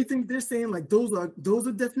with everything they're saying, like those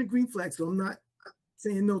are definite green flags, so I'm not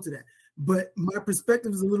saying no to that. But my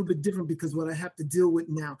perspective is a little bit different because what I have to deal with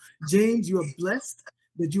now. James, you are blessed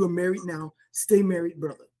that you are married now. Stay married,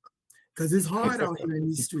 brother. Because it's hard out here in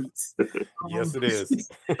these streets. Yes, it is. It's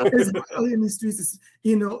hard out here in these streets,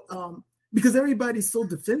 you know, because everybody's so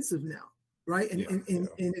defensive now, right? And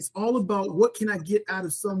it's all about what can I get out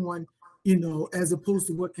of someone, you know, as opposed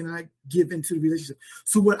to what can I give into the relationship.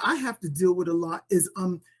 So what I have to deal with a lot is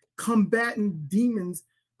combating demons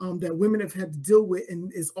that women have had to deal with,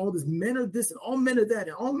 and it's all this men are this and all men are that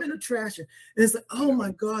and all men are trash. And it's like, oh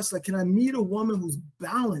my gosh, like can I meet a woman who's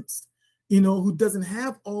balanced, you know, who doesn't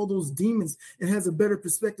have all those demons and has a better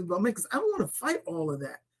perspective about men? Because I don't want to fight all of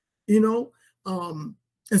that, you know.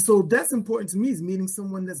 And so that's important to me, is meeting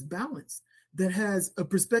someone that's balanced, that has a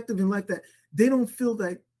perspective in life that they don't feel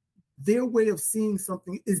like their way of seeing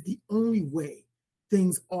something is the only way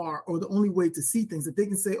things are, or the only way to see things. That they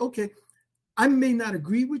can say, okay, I may not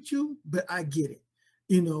agree with you, but I get it,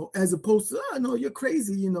 as opposed to, oh, no, you're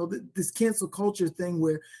crazy, this cancel culture thing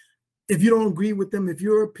where if you don't agree with them, if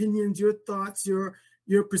your opinions, your thoughts, your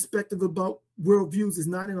perspective about worldviews is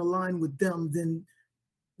not in line with them, then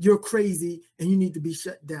you're crazy and you need to be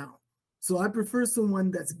shut down. So I prefer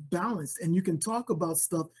someone that's balanced and you can talk about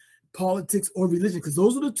stuff, politics or religion, because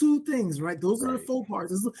those are the two things, right? Those are the faux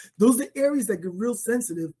parts. Those are the areas that get real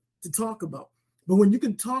sensitive to talk about. But when you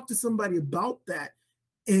can talk to somebody about that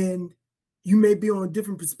and you may be on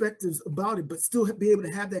different perspectives about it, but still be able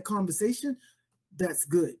to have that conversation, that's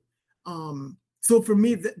good. So for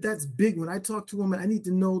me, that's big. When I talk to a woman, I need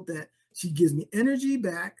to know that she gives me energy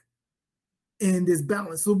back and there's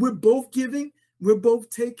balance. So we're both giving, we're both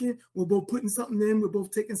taking, we're both putting something in, we're both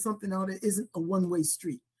taking something out. It isn't a one-way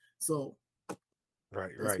street. So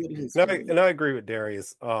right. And I agree with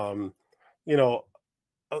Darius. A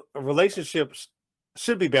relationship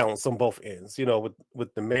should be balanced on both ends,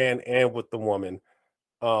 with the man and with the woman.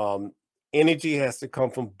 Energy has to come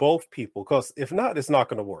from both people, because if not, it's not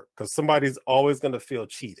going to work, because somebody's always going to feel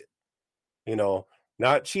cheated,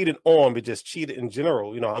 not cheated on, but just cheated in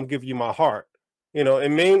general. I'm giving you my heart,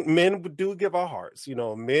 and men do give our hearts.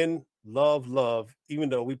 Men love, even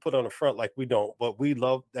though we put on the front like we don't, but we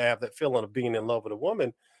love to have that feeling of being in love with a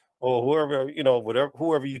woman or whoever,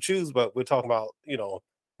 whoever you choose. But we're talking about,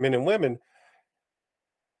 men and women.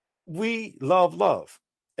 We love.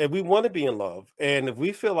 And we want to be in love. And if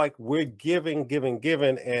we feel like we're giving,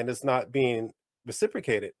 and it's not being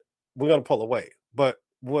reciprocated, we're going to pull away. But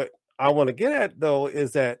what I want to get at, though,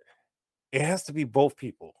 is that it has to be both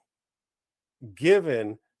people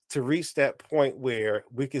given to reach that point where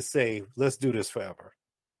we can say, let's do this forever.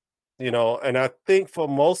 And I think for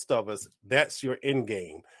most of us, that's your end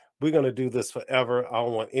game. We're going to do this forever. I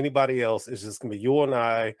don't want anybody else. It's just going to be you and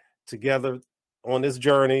I together on this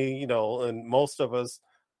journey, and most of us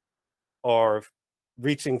are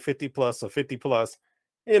reaching 50 plus or 50 plus,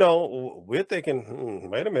 we're thinking,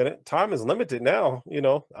 wait a minute, time is limited now. I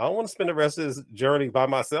don't want to spend the rest of this journey by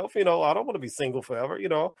myself. I don't want to be single forever,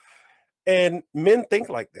 and men think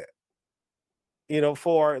like that.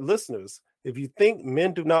 For our listeners, if you think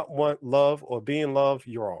men do not want love or be in love,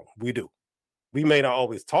 you're wrong. We do. We may not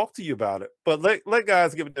always talk to you about it, but let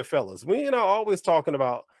guys give it to fellas. We ain't always talking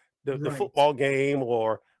about the football game,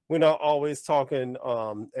 or we're not always talking,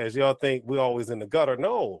 as y'all think we're always in the gutter.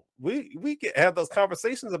 No, we have those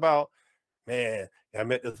conversations about, man, I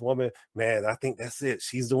met this woman, man, I think that's it.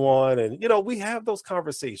 She's the one. And, we have those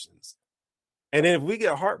conversations. And then if we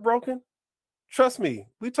get heartbroken, trust me,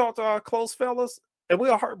 we talk to our close fellas and we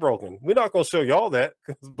are heartbroken. We're not going to show y'all that,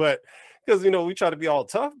 because, we try to be all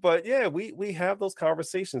tough. But yeah, we have those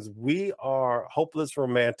conversations. We are hopeless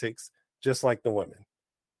romantics, just like the women.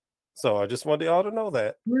 So I just wanted y'all to know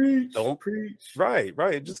that. Don't preach. Right.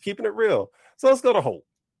 Just keeping it real. So let's go to hope.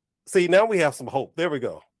 See, now we have some hope. There we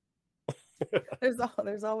go. There's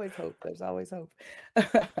always hope. There's always hope.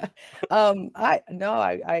 I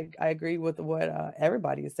agree with what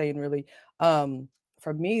everybody is saying, really.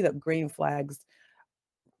 For me, the green flags,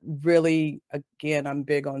 really, again, I'm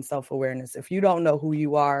big on self-awareness. If you don't know who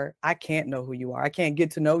you are, I can't know who you are. I can't get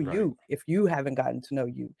to know you if you haven't gotten to know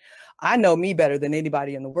you. I know me better than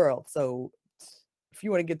anybody in the world. So if you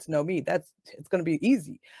want to get to know me, it's going to be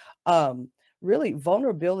easy. Really,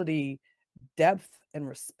 vulnerability, depth, and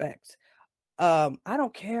respect. I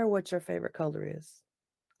don't care what your favorite color is.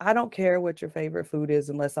 I don't care what your favorite food is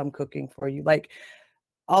unless I'm cooking for you. Like,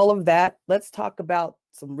 all of that. Let's talk about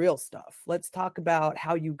some real stuff. Let's talk about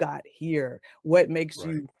how you got here. What makes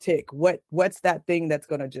you tick? What's that thing that's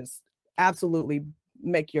going to just absolutely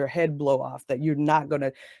make your head blow off that you're not going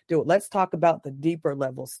to do it? Let's talk about the deeper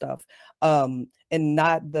level stuff, and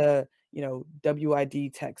not the,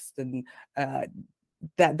 WID text and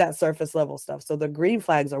that surface level stuff. So the green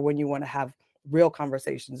flags are when you want to have real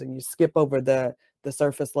conversations and you skip over the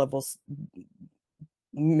surface levels,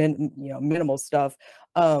 minimal stuff.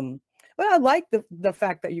 But I like the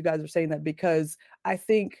fact that you guys are saying that, because I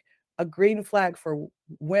think a green flag for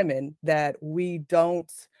women that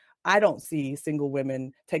I don't see single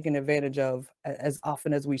women taking advantage of as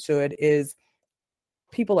often as we should is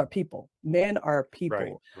people are people. Men are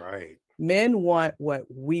people. Right. Men want what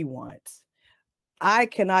we want. I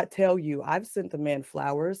cannot tell you, I've sent a man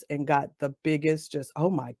flowers and got the biggest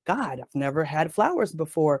oh my God, I've never had flowers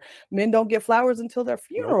before. Men don't get flowers until their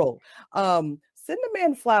funeral. Nope. Send a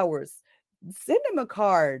man flowers, send him a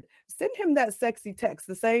card, send him that sexy text,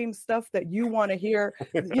 the same stuff that you want to hear,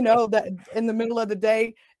 that in the middle of the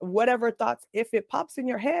day, whatever thoughts, if it pops in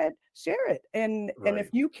your head, share it. And if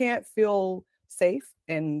you can't feel safe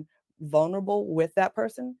and vulnerable with that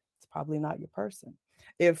person, it's probably not your person.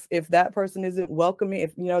 If that person isn't welcoming,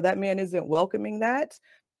 if that man isn't welcoming that,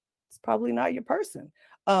 it's probably not your person.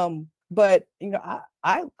 But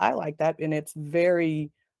I like that, and it's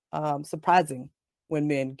very surprising when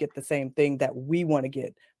men get the same thing that we want to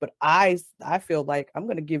get. But I feel like I'm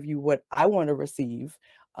going to give you what I want to receive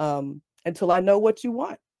until I know what you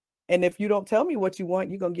want. And if you don't tell me what you want,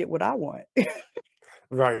 you're going to get what I want.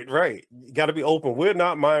 Right. You got to be open. We're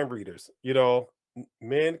not mind readers.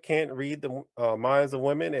 Men can't read the minds of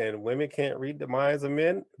women, and women can't read the minds of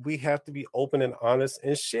men. We have to be open and honest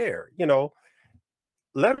and share.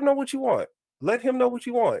 Let him know what you want. Let him know what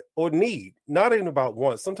you want or need. Not even about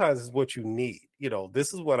want. Sometimes it's what you need.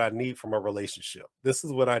 This is what I need from a relationship. This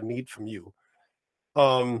is what I need from you.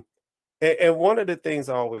 And one of the things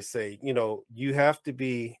I always say, you have to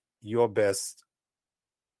be your best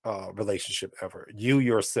relationship ever. You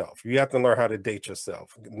yourself. You have to learn how to date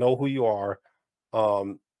yourself. Know who you are.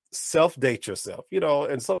 Self-date yourself.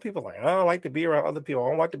 And some people are like, I don't like to be around other people. I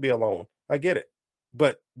don't like to be alone. I get it.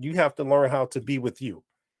 But you have to learn how to be with you.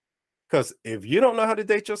 Because if you don't know how to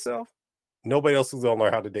date yourself, nobody else is going to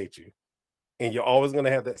learn how to date you. And you're always going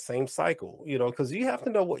to have that same cycle, because you have to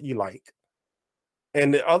know what you like.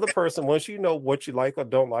 And the other person, once you know what you like or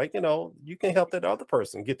don't like, you can help that other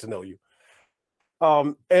person get to know you.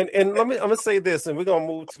 And I'm going to say this, and we're going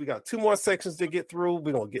to move to, we got 2 more sections to get through.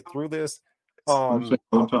 We're going to get through this. I'm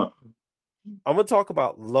going to talk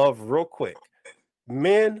about love real quick.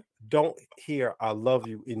 Men don't hear I love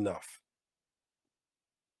you enough.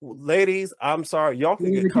 Ladies, I'm sorry, y'all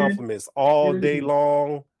can get compliments all day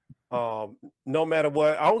long. No matter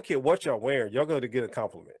what, I don't care what y'all wearing, y'all going to get a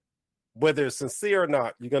compliment. Whether it's sincere or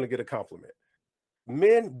not, you're going to get a compliment.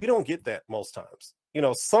 Men, we don't get that most times.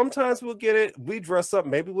 Sometimes we'll get it. We dress up,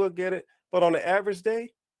 maybe we'll get it. But on the average day,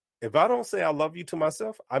 if I don't say I love you to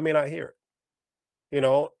myself, I may not hear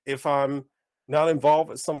it. If I'm not involved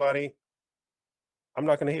with somebody, I'm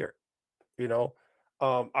not going to hear it.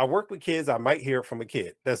 I work with kids. I might hear it from a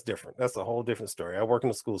kid. That's different. That's a whole different story. I work in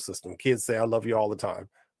the school system. Kids say, I love you all the time.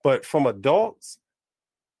 But from adults,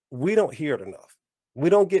 we don't hear it enough. We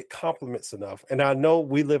don't get compliments enough. And I know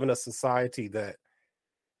we live in a society that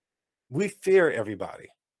we fear everybody.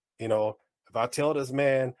 If I tell this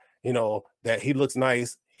man, that he looks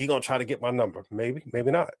nice, he going to try to get my number. Maybe, maybe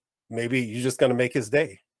not. Maybe you're just going to make his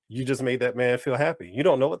day. You just made that man feel happy. You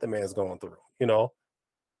don't know what the man's going through,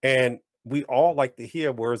 and we all like to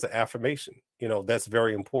hear words of affirmation. That's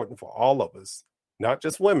very important for all of us, not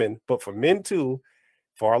just women, but for men too.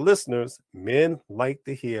 For our listeners, men like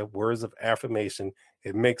to hear words of affirmation.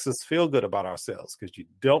 It makes us feel good about ourselves because you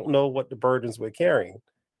don't know what the burdens we're carrying.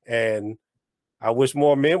 And I wish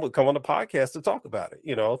more men would come on the podcast to talk about it,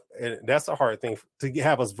 and that's a hard thing to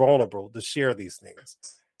have us vulnerable to share these things.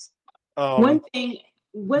 One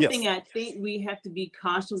thing I think we have to be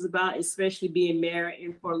cautious about, especially being married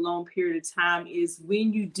and for a long period of time, is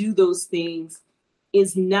when you do those things,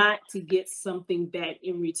 is not to get something back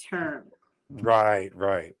in return. Right.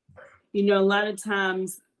 A lot of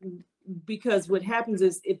times, because what happens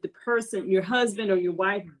is if the person, your husband or your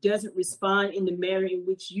wife, doesn't respond in the manner in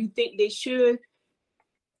which you think they should,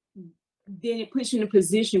 then it puts you in a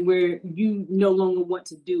position where you no longer want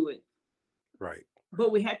to do it. Right.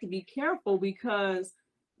 But we have to be careful because,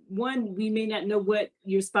 one, we may not know what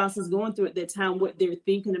your spouse is going through at that time, what they're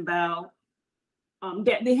thinking about,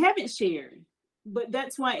 that they haven't shared. But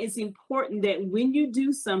that's why it's important that when you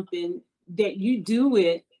do something, that you do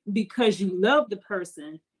it because you love the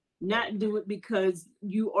person, not do it because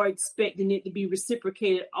you are expecting it to be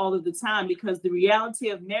reciprocated all of the time. Because the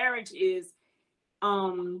reality of marriage is,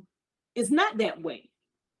 it's not that way.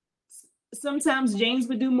 Sometimes James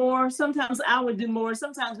would do more. Sometimes I would do more.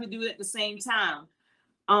 Sometimes we do it at the same time.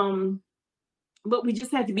 But we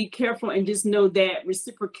just have to be careful and just know that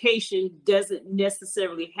reciprocation doesn't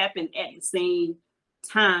necessarily happen at the same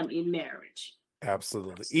time in marriage.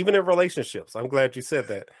 Absolutely. Even in relationships. I'm glad you said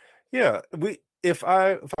that. Yeah. If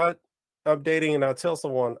I'm dating and I tell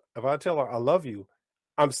someone, if I tell her I love you,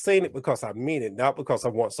 I'm saying it because I mean it, not because I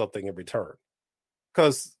want something in return.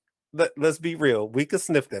 Because let's be real, we can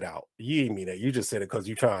sniff that out. You didn't mean that. You just said it because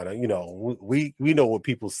you're trying to, we know what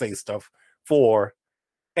people say stuff for.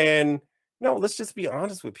 And no, let's just be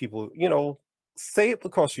honest with people. Say it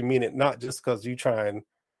because you mean it, not just because you trying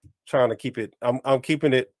to keep it. I'm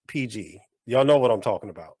keeping it PG. Y'all know what I'm talking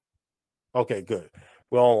about. Okay, good.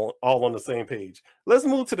 We're all on the same page. Let's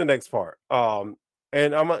move to the next part. And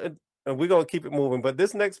I'm and we're gonna keep it moving. But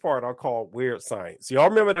this next part I'll call Weird Science. Y'all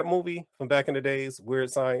remember that movie from back in the days, Weird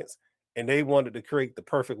Science? And they wanted to create the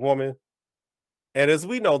perfect woman. And as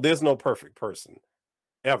we know, there's no perfect person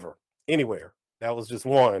ever, anywhere. That was just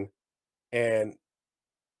one. And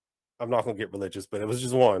I'm not gonna get religious, but it was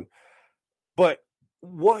just one. But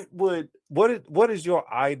what is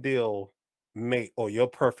your ideal mate or your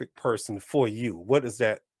perfect person for you? What does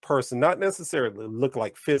that person not necessarily look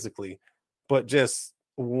like physically, but just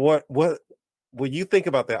what when you think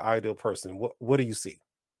about that ideal person, what do you see?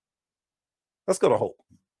 Let's go to Hope.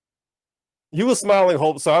 You were smiling,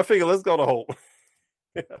 Hope, so I figure let's go to Hope.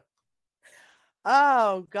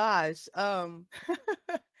 Oh gosh.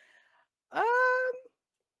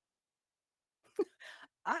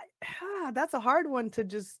 That's a hard one to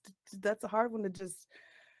just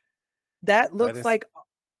that looks like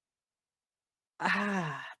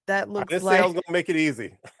that looks I didn't like say I was gonna make it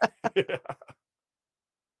easy.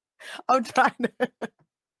 I'm trying to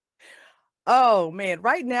oh man,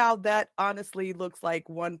 right now that honestly looks like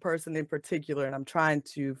one person in particular, and I'm trying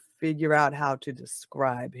to figure out how to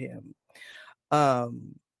describe him.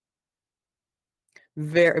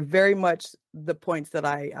 Very, very much the points that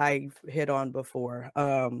I've hit on before.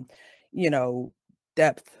 You know,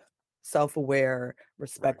 depth, self-aware,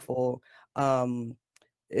 respectful,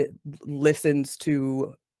 it listens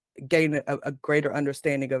to gain a greater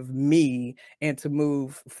understanding of me and to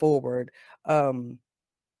move forward.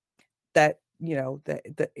 That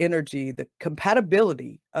the energy, the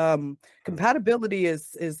compatibility. Compatibility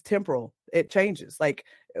is temporal. It changes. Like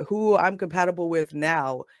who I'm compatible with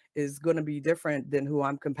now is going to be different than who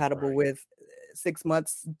I'm compatible with 6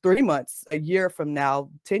 months, 3 months, a year from now,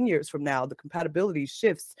 10 years from now. The compatibility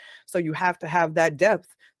shifts. So you have to have that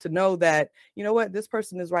depth to know that, you know what, this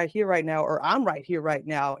person is right here right now, or I'm right here right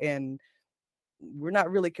now. And we're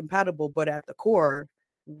not really compatible, but at the core,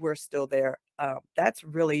 we're still there. That's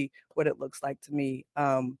really what it looks like to me,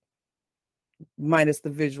 minus the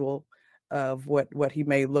visual of what he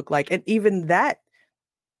may look like. And even that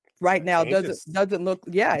right now doesn't look,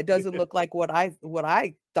 it doesn't look like what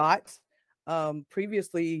I thought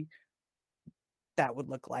previously that would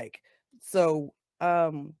look like. So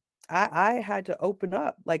I had to open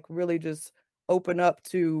up, like really just open up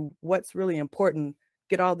to what's really important,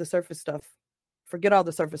 get all the surface stuff, forget all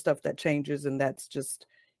the surface stuff that changes, and that's just,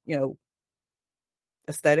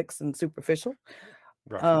 aesthetics and superficial.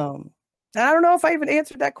 Right. I don't know if I even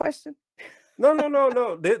answered that question.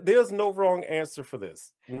 No. There's no wrong answer for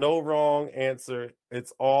this. No wrong answer.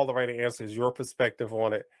 It's all the right answers. Your perspective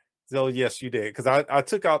on it. So yes, you did. Because I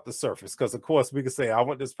took out the surface. Because of course we could say I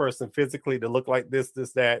want this person physically to look like this,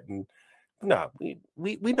 that, and no,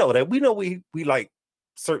 we know that. We know we like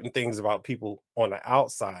certain things about people on the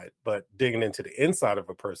outside, but digging into the inside of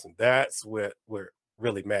a person, that's where it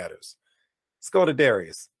really matters. Let's go to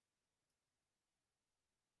Darius.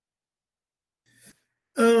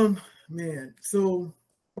 Man, so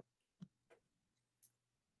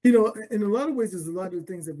in a lot of ways, there's a lot of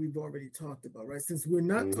things that we've already talked about, right? Since we're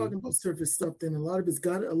not talking about surface stuff, then a lot of it's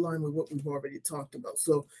got to align with what we've already talked about.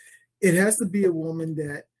 So it has to be a woman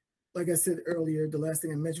that, like I said earlier, the last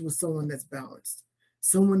thing I mentioned was someone that's balanced,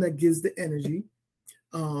 someone that gives the energy,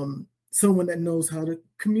 someone that knows how to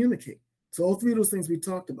communicate. So all three of those things we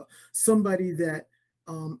talked about. Somebody that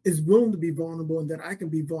is willing to be vulnerable and that I can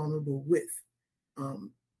be vulnerable with.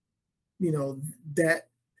 That,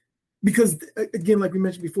 because again, like we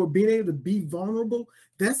mentioned before, being able to be vulnerable,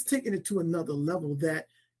 that's taking it to another level that,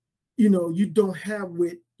 you don't have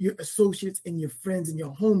with your associates and your friends and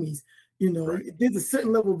your homies. Right. There's a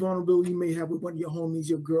certain level of vulnerability you may have with one of your homies,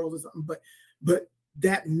 your girls or something, but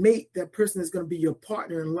that mate, that person that's going to be your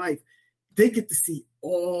partner in life, they get to see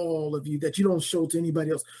all of you that you don't show to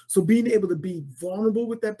anybody else. So being able to be vulnerable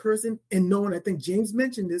with that person and knowing, I think James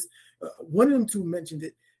mentioned this, one of them two mentioned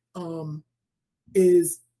it,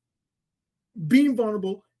 is being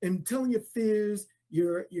vulnerable and telling your fears,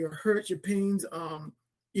 your hurts, your pains,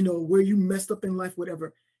 where you messed up in life,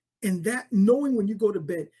 whatever. And that knowing when you go to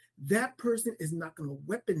bed, that person is not going to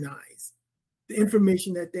weaponize the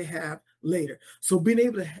information that they have later. So being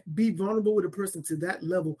able to be vulnerable with a person to that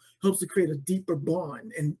level helps to create a deeper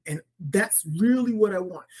bond. And that's really what I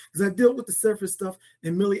want. Because I dealt with the surface stuff.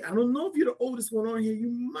 And Millie, I don't know if you're the oldest one on here. You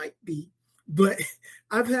might be. But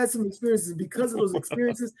I've had some experiences. Because of those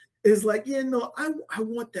experiences, it's like, I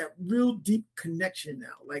want that real deep connection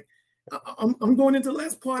now. Like I'm going into the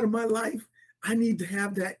last part of my life. I need to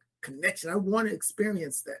have that connection. I want to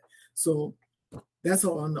experience that. So that's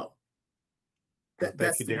all I know.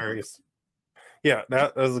 Thank you, Darius. Yeah,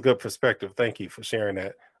 that was a good perspective. Thank you for sharing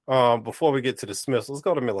that. Before we get to the Smiths, let's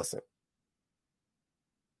go to Millicent.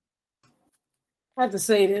 I have to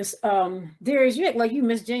say this. Darius, you act like you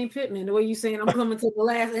miss Jane Pittman, the way you saying I'm coming to the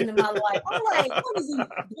last end of my life. I'm like, what is he?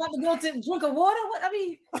 About to go to drink of water? What I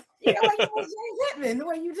mean, you know, like you miss Jane Pittman, the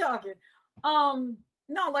way you talking.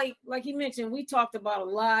 No, like you mentioned, we talked about a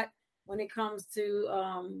lot when it comes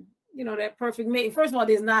to you know, that perfect mate. First of all,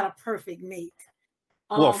 there's not a perfect mate.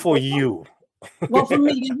 Well, for you. Well, for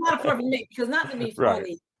me, there's not a perfect mate, because not to be funny.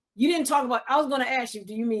 Right. You didn't talk about, I was going to ask you,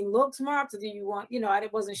 do you mean looks, Marks, or do you want, you know, I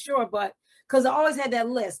wasn't sure, but because I always had that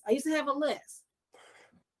list. I used to have a list.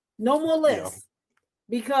 No more lists.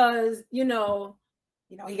 Yeah. Because, you know,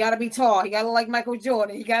 he got to be tall. He got to like Michael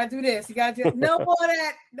Jordan. He got to do this. He got to do no more of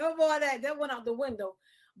that. No more of that. That went out the window.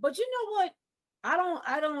 But you know what?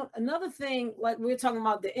 I don't, another thing, like we're talking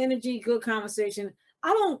about the energy, good conversation.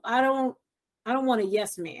 I don't want a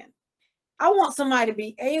yes man. I want somebody to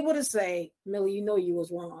be able to say, Millie, you know you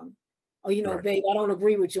was wrong. Or, you know, right. Babe, I don't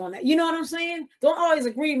agree with you on that. You know what I'm saying? Don't always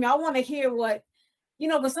agree with me. I want to hear what, you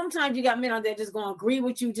know, but sometimes you got men out there just going to agree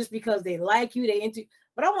with you just because they like you,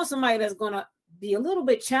 but I want somebody that's going to be a little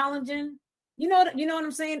bit challenging. You know what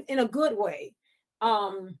I'm saying? In a good way.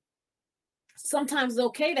 Sometimes it's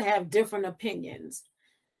okay to have different opinions.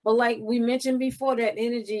 But like we mentioned before, that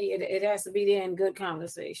energy, it has to be there in good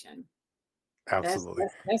conversation. Absolutely.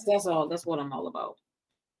 That's all. That's what I'm all about.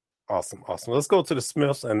 Awesome. Let's go to the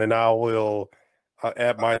Smiths, and then I will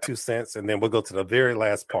add my 2 cents, and then we'll go to the very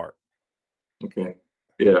last part. Okay.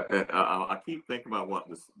 Yeah, and I keep thinking about what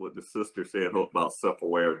the sister said about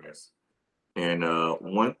self-awareness, and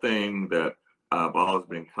one thing that I've always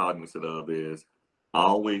been cognizant of is I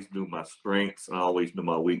always knew my strengths and I always knew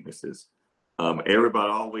my weaknesses.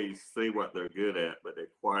 Everybody always say what they're good at, but they're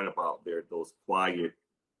quiet about those quiet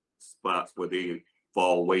spots where they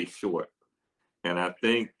fall way short. And I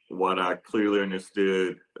think what I clearly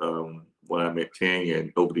understood when I met Tanya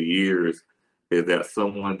and over the years is that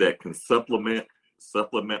someone that can supplement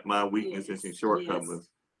my weaknesses and shortcomings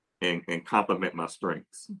and complement my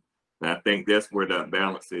strengths. And I think that's where that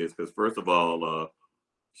balance is, because first of all,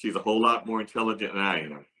 she's a whole lot more intelligent than I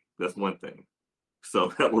am. That's one thing.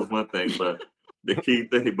 So that was one thing, but the key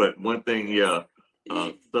thing,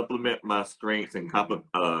 supplement my strengths and complement,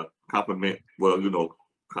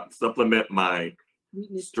 supplement my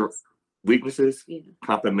weaknesses,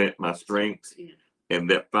 complement my strengths, and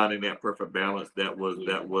that finding that perfect balance, that was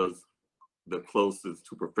the closest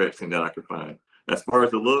to perfection that I could find. As far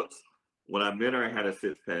as the looks, when I met her, I had a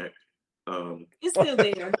 6-pack. It's still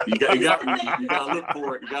there. You gotta look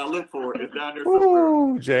for it. You gotta look for it. It's down there somewhere.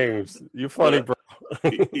 Ooh, James, you're funny, bro.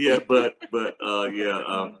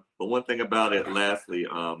 But one thing about it, lastly,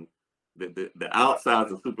 the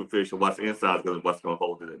outsides are superficial. What's inside is what's going to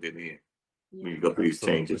hold it at the end. When you go through these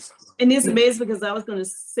changes. And it's amazing, because I was going to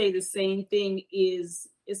say the same thing, is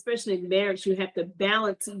especially in marriage, you have to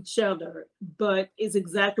balance each other. But it's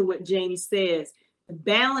exactly what James says. The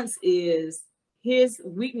balance is his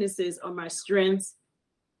weaknesses are my strengths.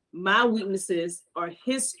 My weaknesses are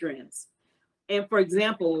his strengths. And for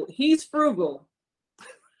example, he's frugal.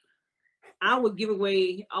 I would give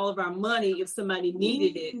away all of our money if somebody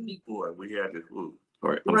needed it. Boy, we had this. All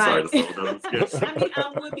right, I'm sorry. I mean,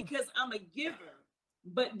 I would, because I'm a giver.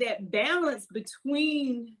 But that balance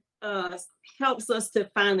between us helps us to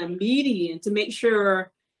find a median to make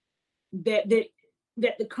sure that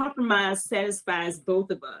the compromise satisfies both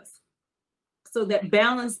of us. So that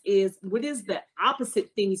balance is, what is the opposite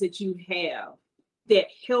things that you have that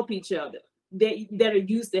help each other, that are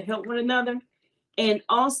used to help one another, and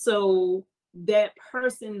also that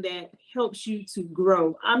person that helps you to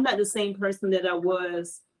grow. I'm not the same person that I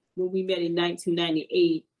was when we met in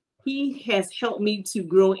 1998. He has helped me to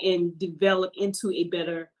grow and develop into a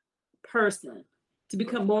better person, to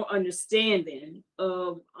become more understanding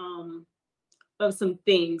of some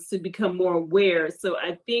things, to become more aware. So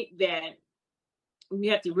I think that we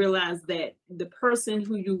have to realize that the person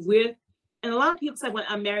who you're with, and a lot of people say, when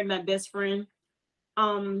I married my best friend,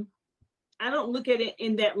 I don't look at it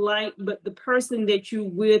in that light, but the person that you're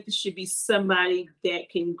with should be somebody that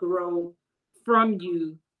can grow from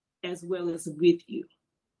you as well as with you.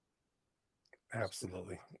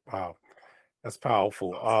 Absolutely. Wow. That's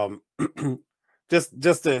powerful.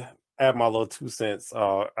 Just to add my little 2 cents,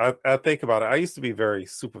 I think about it. I used to be very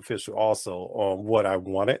superficial also on what I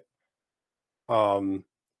wanted.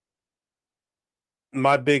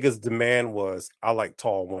 My biggest demand was, I like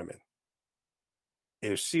tall women.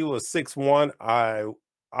 If she was 6'1",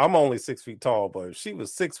 I'm only 6 feet tall, but if she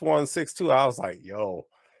was 6'1", 6'2", I was like, yo,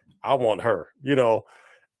 I want her,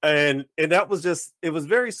 and that was just, it was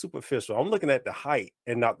very superficial. I'm looking at the height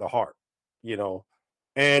and not the heart,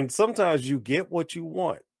 and sometimes you get what you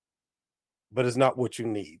want, but it's not what you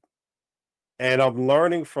need. And I'm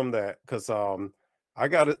learning from that because I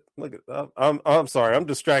got to look at. I'm sorry, I'm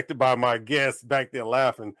distracted by my guest back there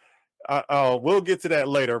laughing. We'll get to that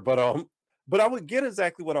later, but I would get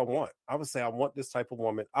exactly what I want. I would say I want this type of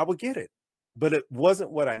woman. I would get it, but it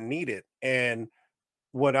wasn't what I needed. And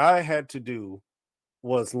what I had to do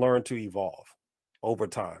was learn to evolve over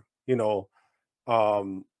time. You know,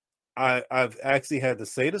 I've actually had to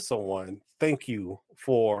say to someone, "Thank you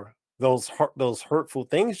for those hurtful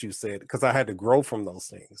things you said," because I had to grow from those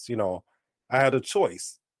things. You know, I had a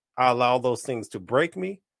choice. I allow those things to break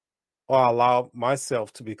me, or I allow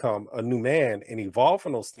myself to become a new man and evolve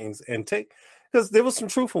from those things and take, because there was some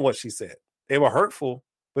truth in what she said. They were hurtful,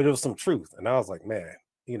 but there was some truth. And I was like, man,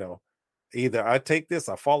 you know, either I take this,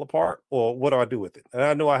 I fall apart, or what do I do with it? And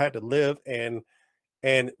I knew I had to live and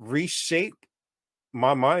reshape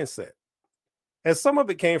my mindset. And some of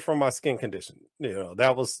it came from my skin condition. You know,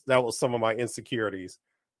 that was some of my insecurities.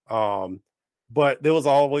 But there was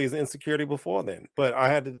always insecurity before then. But I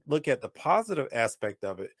had to look at the positive aspect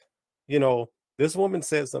of it. You know, this woman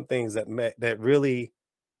said some things that really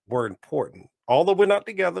were important. Although we're not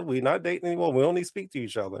together, we're not dating anymore, we only speak to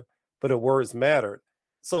each other, but her words mattered.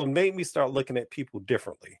 So it made me start looking at people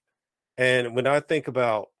differently. And when I think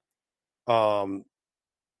about a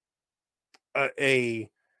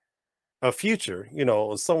future, you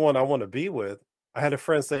know, someone I want to be with, I had a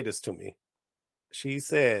friend say this to me. She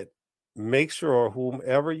said, make sure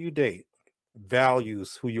whomever you date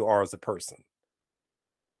values who you are as a person.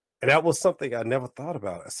 And that was something I never thought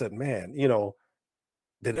about. I said, man, you know,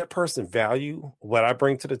 did that person value what I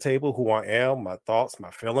bring to the table, who I am, my thoughts,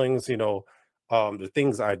 my feelings, you know, the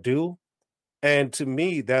things I do? And to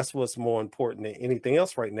me, that's what's more important than anything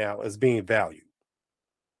else right now, is being valued.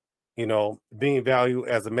 You know, being valued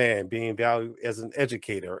as a man, being valued as an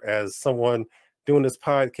educator, as someone doing this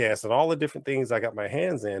podcast and all the different things I got my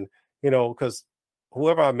hands in, you know, because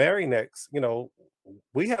whoever I marry next, you know,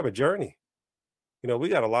 we have a journey. You know, we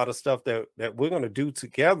got a lot of stuff that we're going to do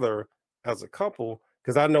together as a couple,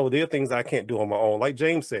 because I know there are things I can't do on my own. Like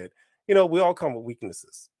James said, you know, we all come with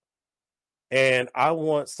weaknesses. And I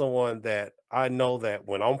want someone that I know that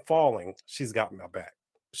when I'm falling, she's got my back.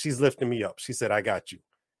 She's lifting me up. She said, I got you.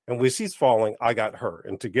 And when she's falling, I got her.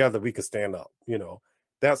 And together we can stand up. You know,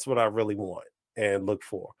 that's what I really want and look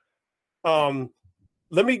for.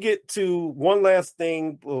 Let me get to one last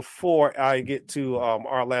thing before I get to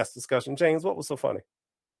our last discussion. James, what was so funny?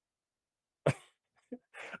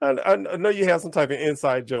 I know you had some type of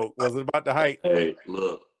inside joke. Was it about the height? Hey,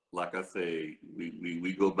 look, like I say,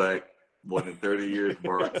 we go back more than 30 years,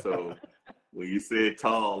 Mark. So when you said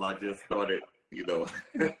tall, I just started, you know.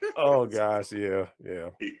 Oh gosh, yeah,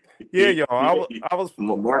 y'all. I was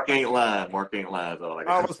Mark ain't lying. Mark ain't lying.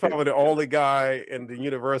 I was probably the only guy in the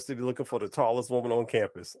university looking for the tallest woman on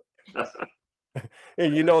campus.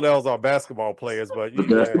 And you know, that was our basketball players, but you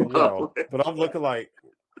know, but I'm looking like,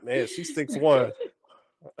 man, she's 6'1".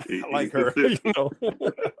 I like her, you know.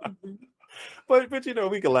 but you know,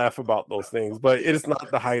 we can laugh about those things, but it's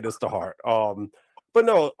not the height, it's the heart. But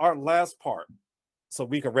no, our last part, so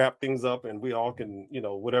we can wrap things up and we all can, you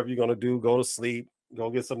know, whatever you're gonna do, go to sleep, go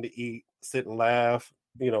get something to eat, sit and laugh,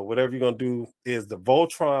 you know, whatever you're gonna do, is the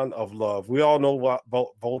Voltron of love. We all know what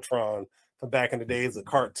Voltron from back in the days, a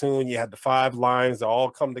cartoon. You had the 5 lines that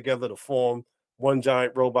all come together to form one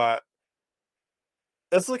giant robot.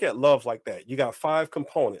 Let's look at love like that. You got 5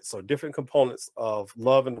 components, so different components of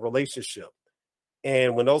love and relationship.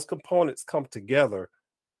 And when those components come together,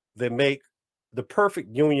 they make the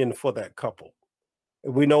perfect union for that couple.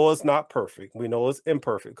 We know it's not perfect. We know it's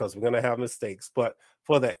imperfect because we're going to have mistakes. But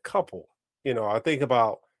for that couple, you know, I think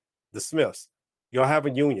about the Smiths. Y'all have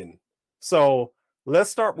a union. So let's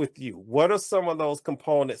start with you. What are some of those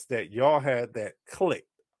components that y'all had that clicked,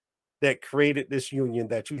 that created this union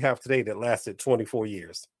that you have today that lasted 24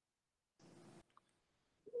 years?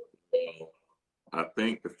 I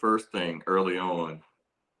think the first thing early on,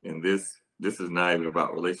 and this is not even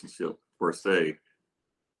about relationship per se,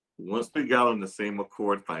 once we got on the same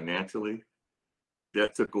accord financially,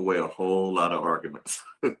 that took away a whole lot of arguments.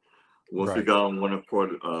 Once we got on one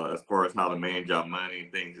accord as far as how to manage our money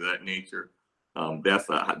and things of that nature, that's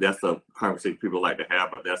a conversation people like to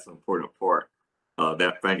have, but that's an important part.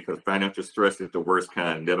 That because financial stress is the worst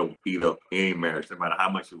kind. That'll eat up any marriage, no matter how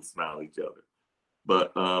much you smile at each other.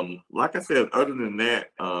 But like I said, other than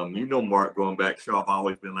that, you know, Mark, going back, I've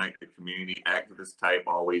always been like the community activist type,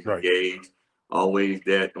 always engaged, always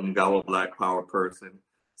that Umgawa Black Power person.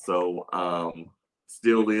 So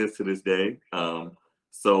still is to this day.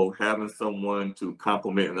 So having someone to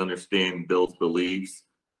complement and understand those beliefs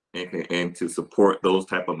and to support those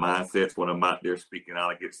type of mindsets when I'm out there speaking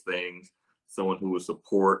out against things. someone who will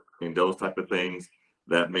support and those type of things,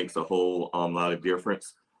 that makes a whole lot of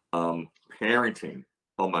difference. Parenting,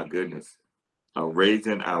 oh my goodness,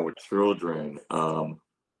 raising our children,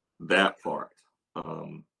 that part,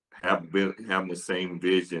 having the same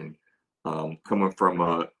vision, coming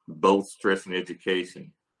from both stress and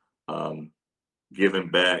education, giving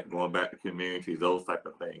back, going back to communities, those type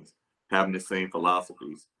of things, having the same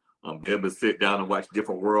philosophies, be able to sit down and watch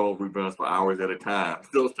different world reruns for hours at a time,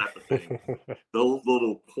 those type of things, those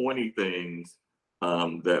little pointy things,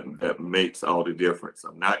 that makes all the difference.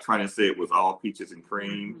 I'm not trying to say it was all peaches and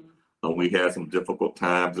cream. We had some difficult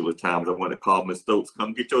times. There was times I wanted to call Miss Stokes,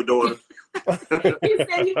 come get your daughter. He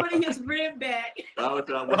said he wanted his rib back. I was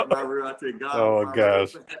trying to want my rib. I said, God, oh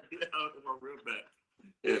gosh. My rib back.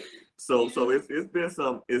 Yeah. So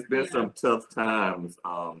it's been some tough times.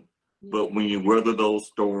 But when you weather those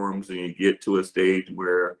storms and you get to a stage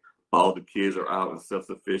where all the kids are out and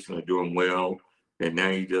self-sufficient and doing well, and now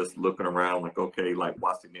you're just looking around like, okay, like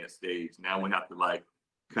what's the next stage? Now we have to like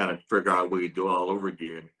kind of figure out a way to do it all over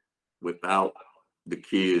again without the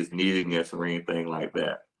kids needing us or anything like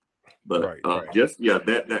that. But right. Just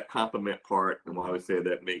that compliment part, and why I say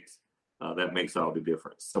that makes all the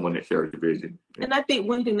difference. Someone that shares the vision. And I think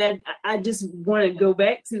one thing that I just want to go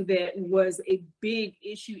back to that was a big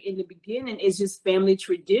issue in the beginning is just family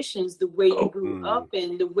traditions, the way you grew up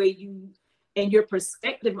and the way you and your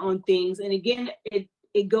perspective on things. And again,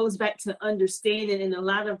 it goes back to understanding. And a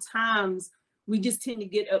lot of times we just tend to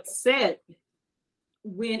get upset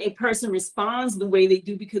when a person responds the way they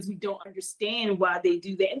do because we don't understand why they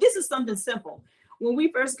do that. And this is something simple. When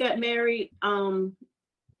we first got married,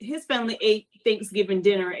 his family ate Thanksgiving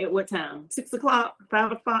dinner at what time? 6 o'clock,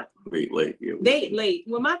 5 o'clock? Late. Yeah. They ate late.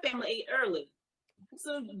 Well, my family ate early.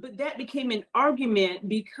 So, but that became an argument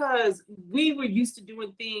because we were used to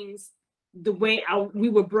doing things the way we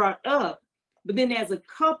were brought up. But then as a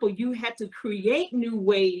couple, you had to create new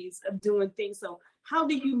ways of doing things. So how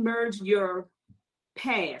do you merge your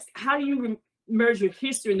past? How do you merge your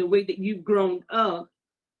history in the way that you've grown up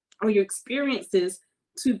or your experiences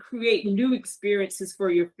to create new experiences for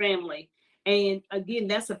your family? And again,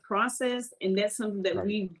 that's a process, and that's something that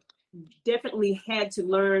we definitely had to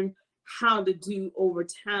learn how to do over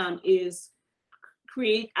time, is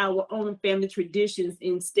create our own family traditions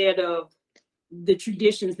instead of the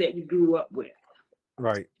traditions that we grew up with.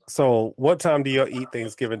 Right. So what time do you eat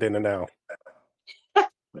Thanksgiving dinner now?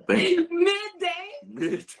 Midday.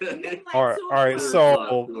 All right. So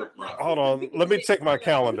hold on. Let me check my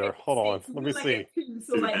calendar. Hold on. Let me see.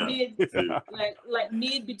 So like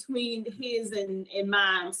mid between his and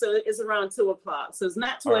mine. So it's around 2 o'clock. So it's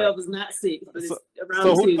not 12, it's not 6, but it's around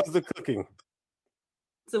 2. So who does the cooking?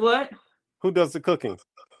 So what? Who does the cooking?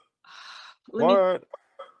 What?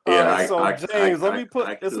 Yeah, James, let me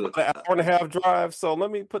put it's an hour and a half drive. So let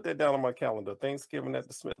me put that down on my calendar. Thanksgiving at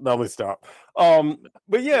the Smith. No, let me stop.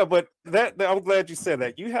 But that I'm glad you said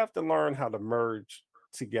that. You have to learn how to merge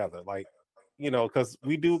together, like, because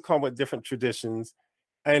we do come with different traditions.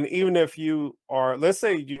 And even if you are, let's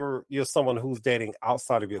say you're someone who's dating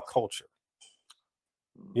outside of your culture,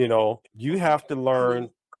 you have to learn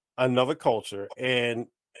another culture and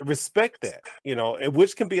respect that,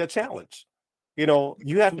 which can be a challenge.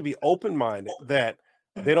 You have to be open-minded that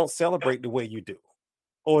they don't celebrate the way you do,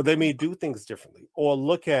 or they may do things differently, or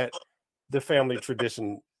look at the family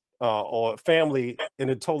tradition or family in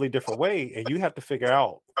a totally different way. And you have to figure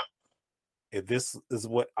out if this is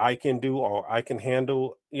what I can do or I can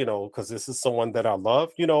handle, because this is someone that I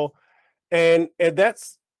love, and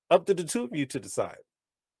that's up to the two of you to decide,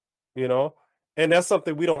 and that's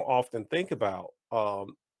something we don't often think about,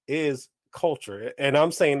 is culture. And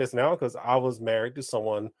I'm saying this now because I was married to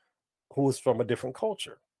someone who was from a different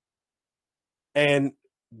culture, and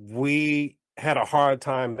we had a hard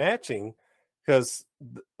time matching because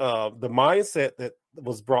the mindset that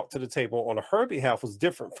was brought to the table on her behalf was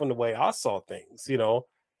different from the way I saw things,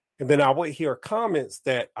 and then I would hear comments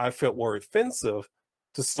that I felt were offensive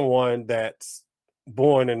to someone that's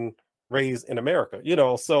born and raised in America,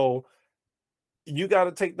 so you got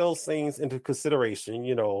to take those things into consideration.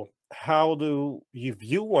 How do you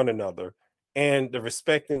view one another, and the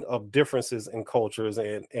respecting of differences in cultures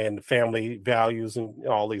and family values and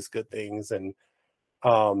all these good things. And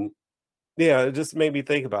it just made me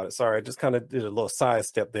think about it. Sorry, I just kind of did a little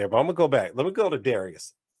sidestep there, but I'm gonna go back. Let me go to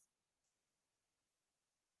Darius.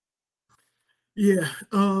 Yeah.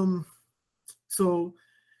 So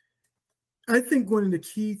I think one of the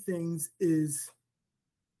key things is,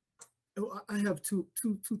 I have two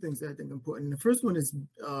things that I think are important. The first one is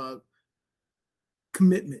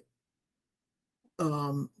commitment.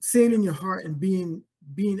 Saying in your heart and being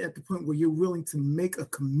being at the point where you're willing to make a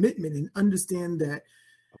commitment and understand that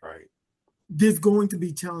Right. there's going to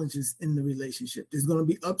be challenges in the relationship. There's going to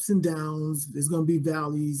be ups and downs. There's going to be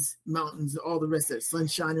valleys, mountains, all the rest of it,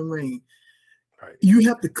 sunshine and rain. Right. You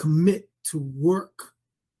have to commit to work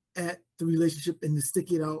at the relationship and to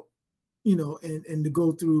stick it out, and to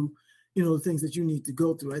go through, the things that you need to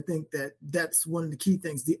go through. I think that that's one of the key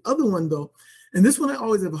things. The other one, though, and this one I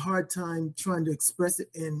always have a hard time trying to express it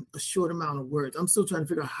in a short amount of words. I'm still trying to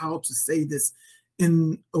figure out how to say this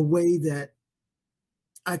in a way that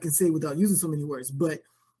I can say without using so many words. But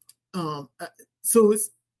so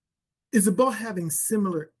it's about having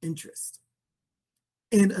similar interests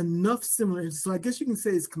and enough similar interests. So I guess you can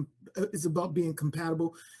say it's about being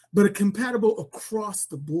compatible, but compatible across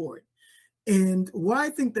the board. And why I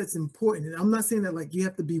think that's important, and I'm not saying that like you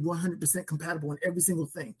have to be 100% compatible in every single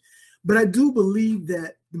thing, but I do believe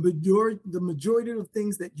that the majority of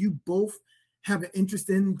things that you both have an interest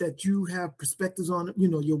in, that you have perspectives on,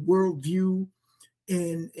 your worldview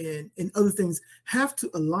and other things have to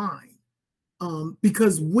align.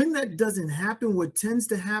 Because when that doesn't happen, what tends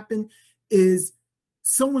to happen is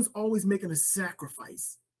someone's always making a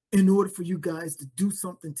sacrifice in order for you guys to do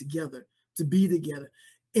something together, to be together.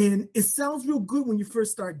 And it sounds real good when you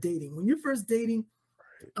first start dating. When you're first dating,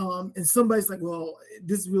 and somebody's like, well,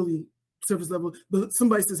 this is really surface level, but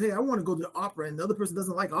somebody says, hey, I want to go to the opera, and the other person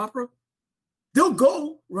doesn't like opera, they'll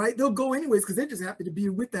go, right? They'll go anyways because they're just happy to be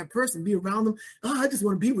with that person, be around them. I just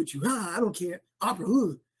want to be with you. I don't care.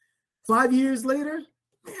 Opera. 5 years later,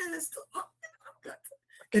 man, it's still opera.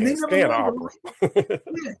 And they never opera.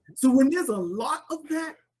 Yeah. So when there's a lot of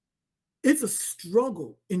that, it's a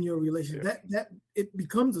struggle in your relationship. That it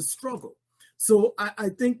becomes a struggle. So I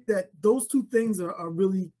think that those two things are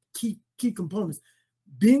really key components: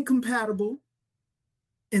 being compatible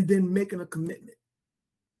and then making a commitment.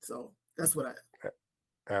 So that's what I.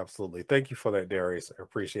 Absolutely. Thank you for that, Darius. I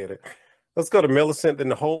appreciate it. Let's go to Millicent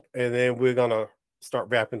and Hope, and then we're gonna start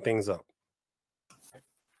wrapping things up.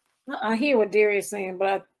 I hear what Darius is saying,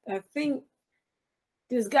 but I think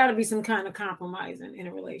there's got to be some kind of compromising in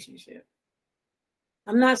a relationship.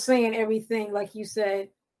 I'm not saying everything, like you said,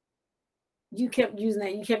 you kept using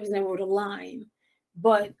that word align,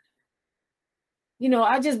 but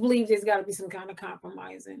I just believe there's got to be some kind of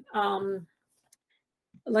compromising.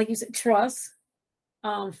 Like you said, trust,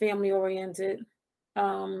 family oriented.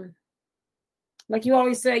 Like you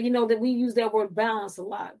always say, that we use that word balance a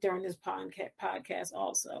lot during this podcast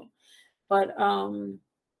also. But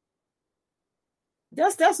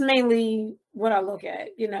that's mainly what I look at.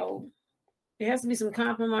 There has to be some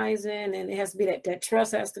compromising, and it has to be that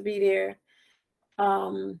trust has to be there.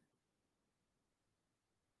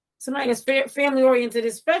 Somebody that's family oriented,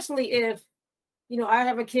 especially if, I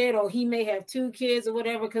have a kid or he may have 2 kids or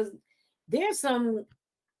whatever, because there's some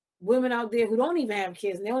women out there who don't even have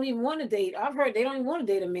kids and they don't even want to date. I've heard they don't even want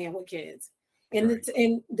to date a man with kids, and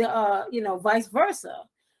right. Vice versa.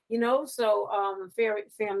 So very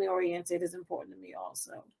family oriented is important to me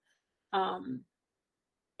also.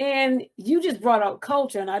 And you just brought up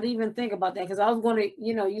culture, and I didn't even think about that because I was going to,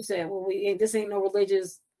 you said, well, this ain't no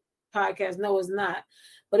religious podcast. No, it's not.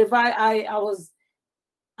 But if I'm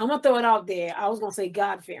gonna throw it out there. I was gonna say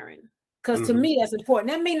God fearing, because to me that's important.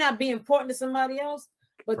 That may not be important to somebody else,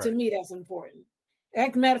 but to me that's important.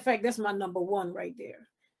 As a matter of fact, that's my number one right there.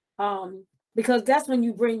 Because that's when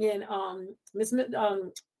you bring in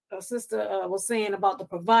sister was saying about the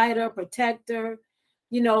provider, protector,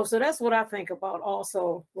 so that's what I think about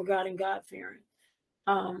also regarding God fearing.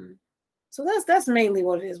 So that's mainly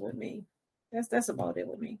what it is with me. That's about it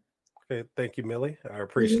with me. Okay, thank you, Millie. I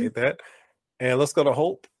appreciate that. And let's go to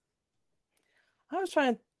Hope. I was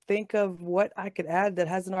trying to think of what I could add that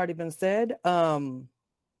hasn't already been said. The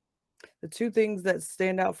 2 things that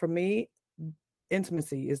stand out for me,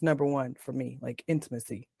 intimacy is number 1 for me, like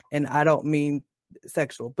intimacy. And I don't mean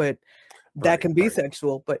sexual, but that can be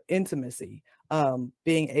sexual, but intimacy,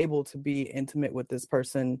 being able to be intimate with this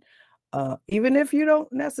person, even if you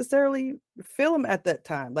don't necessarily feel them at that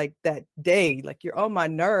time, like that day, like you're on my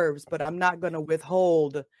nerves, but I'm not going to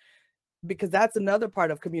withhold, because that's another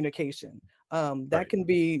part of communication. That can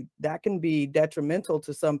be detrimental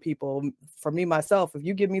to some people. For me, myself, if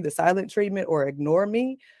you give me the silent treatment or ignore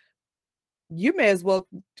me, you may as well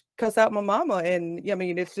cuss out my mama. And I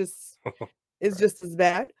mean, it's just as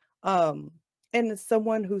bad. And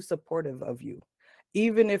someone who's supportive of you,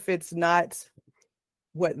 even if it's not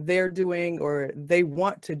what they're doing or they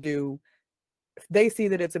want to do, if they see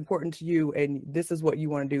that it's important to you and this is what you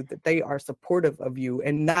want to do, that they are supportive of you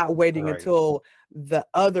and not waiting Right. until the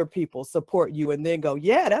other people support you and then go,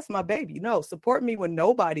 yeah, that's my baby. No, support me when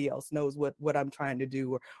nobody else knows what I'm trying to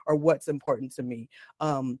do or what's important to me.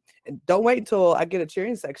 And don't wait until I get a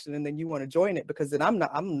cheering section and then you want to join it, because then I'm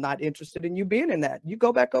not interested in you being in that. You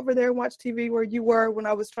go back over there and watch TV where you were when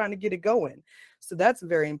I was trying to get it going. So that's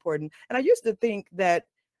very important. And I used to think that,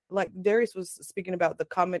 like Darius was speaking about the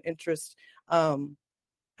common interest,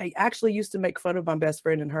 I actually used to make fun of my best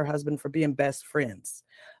friend and her husband for being best friends.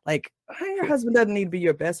 Like, your husband doesn't need to be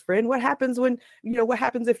your best friend. What happens when, what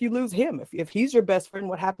happens if you lose him? If he's your best friend,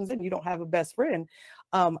 what happens then? You don't have a best friend.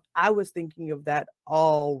 I was thinking of that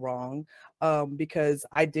all wrong, because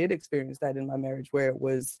I did experience that in my marriage, where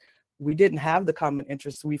we didn't have the common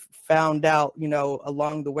interests. We found out,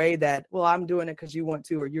 along the way that, well, I'm doing it because you want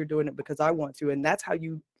to, or you're doing it because I want to. And that's how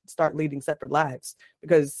you start leading separate lives,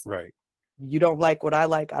 because Right. you don't like what I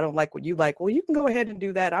like. I don't like what you like. Well, you can go ahead and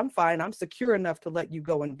do that. I'm fine. I'm secure enough to let you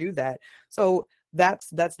go and do that. So that's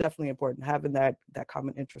definitely important, having that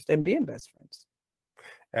common interest and being best friends.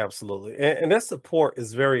 Absolutely. And that support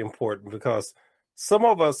is very important, because some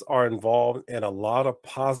of us are involved in a lot of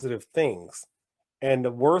positive things. And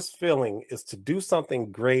the worst feeling is to do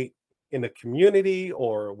something great in the community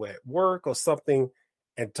or at work or something,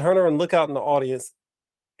 and turn around and look out in the audience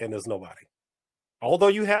and there's nobody. Although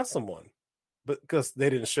you have someone, but because they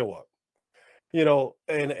didn't show up.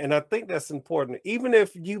 And I think that's important. Even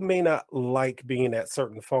if you may not like being at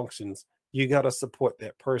certain functions, you got to support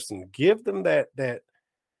that person. Give them that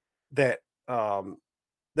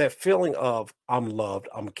feeling of, I'm loved,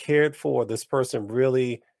 I'm cared for. This person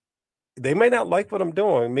really, they may not like what I'm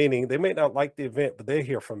doing, meaning they may not like the event, but they're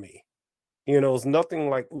here for me. It's nothing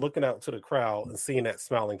like looking out to the crowd and seeing that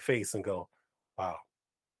smiling face and go, wow,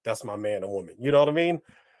 that's my man or woman. You know what I mean?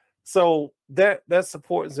 So that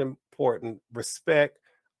support is important. Respect,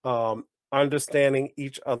 understanding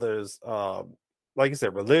each other's, like you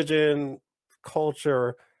said, religion,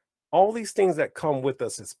 culture, all these things that come with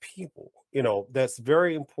us as people. That's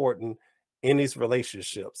very important in these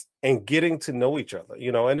relationships, and getting to know each other.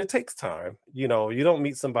 And it takes time. You don't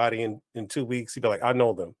meet somebody in 2 weeks, you be like, I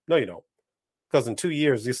know them. No, you don't. Because in 2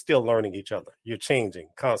 years, you're still learning each other. You're changing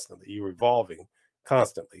constantly. You're evolving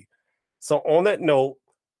constantly. So on that note,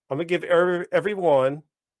 I'm going to give everyone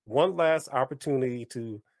one last opportunity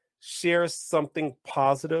to share something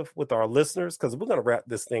positive with our listeners, because we're going to wrap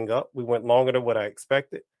this thing up. We went longer than what I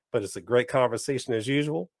expected, but it's a great conversation as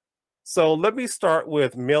usual. So let me start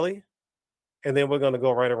with Millie, and then we're going to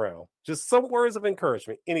go right around. Just some words of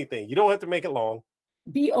encouragement, anything. You don't have to make it long.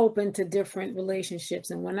 Be open to different relationships.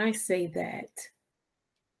 And when I say that,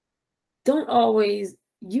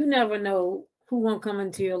 you never know who gonna come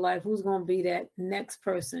into your life, who's gonna be that next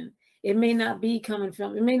person. It may not be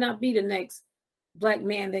it may not be the next Black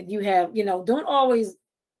man that you have, don't always,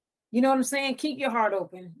 you know what I'm saying? Keep your heart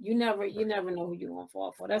open. You never know who you're gonna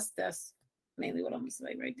fall for. That's mainly what I'm gonna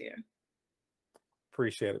say right there.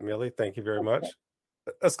 Appreciate it, Millie. Thank you very much.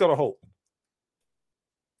 Let's go to Hope.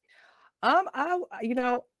 I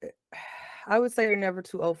would say you're never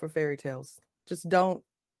too old for fairy tales. Just don't.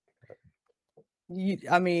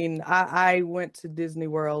 I went to Disney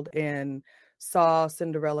World and saw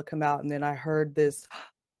Cinderella come out, and then I heard this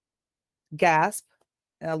gasp,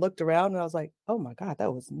 and I looked around and I was like, oh my God,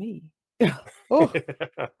 that was me. Oh,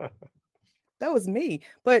 that was me.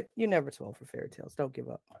 But you're never too old for fairy tales. Don't give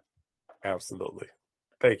up. Absolutely.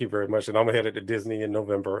 Thank you very much. And I'm headed to Disney in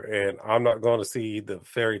November, and I'm not going to see the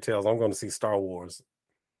fairy tales. I'm going to see Star Wars.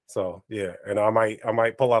 So yeah, and I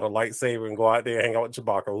might pull out a lightsaber and go out there and hang out with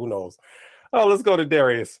Chewbacca. Who knows? Oh, let's go to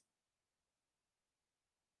Darius.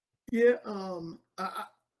 Yeah,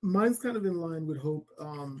 mine's kind of in line with Hope.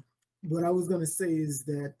 What I was going to say is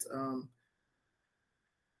that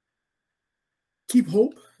keep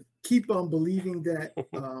hope, keep believing that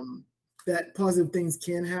that positive things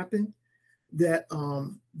can happen, that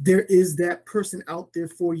there is that person out there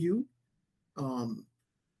for you.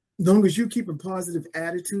 As long as you keep a positive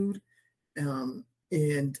attitude, and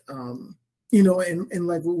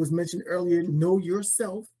like what was mentioned earlier, know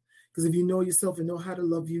yourself, because if you know yourself and know how to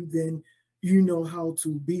love you, then you know how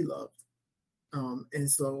to be loved. And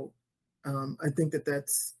so I think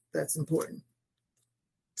that's important.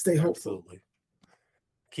 Stay hopeful. Absolutely.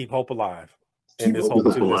 Keep hope alive. Keep And this hope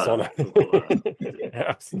hope too. alive.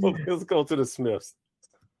 Absolutely. Let's go to the Smiths.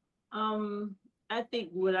 I think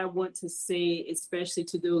what I want to say, especially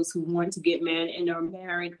to those who want to get married and are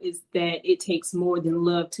married, is that it takes more than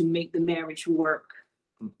love to make the marriage work.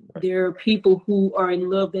 There are people who are in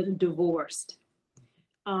love that are divorced.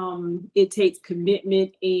 It takes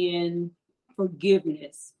commitment and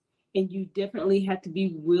forgiveness. And you definitely have to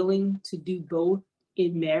be willing to do both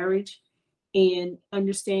in marriage, and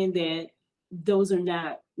understand that those are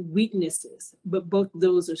not weaknesses, but both of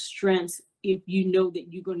those are strengths if you know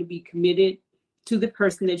that you're going to be committed to the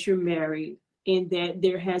person that you're married, and that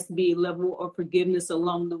there has to be a level of forgiveness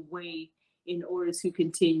along the way in order to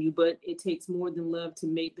continue. But it takes more than love to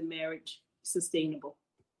make the marriage sustainable.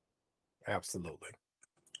 Absolutely.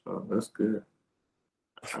 Oh, that's good.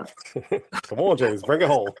 Come on, James, bring it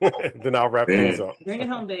home. Then I'll wrap things up. Bring it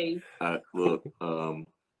home, babe. Look,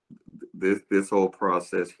 this whole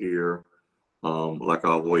process here, like I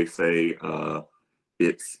always say, I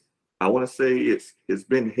want to say it's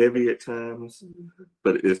been heavy at times,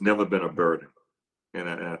 but it's never been a burden. And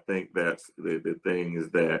I think that's the thing,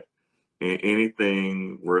 is that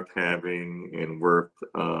anything worth having and worth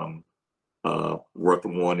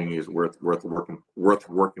wanting is worth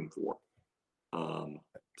working for.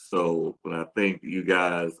 So when I think you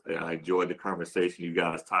guys, I enjoyed the conversation. You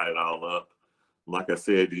guys tied it all up. Like I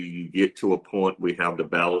said, you get to a point, we have the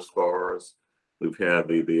battle scars. We've had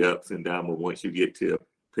the ups and downs, but once you get to a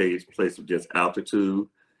place of just altitude,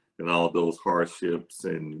 and all those hardships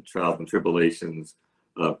and trials and tribulations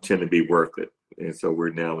tend to be worth it. And so we're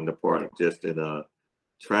now in the part of just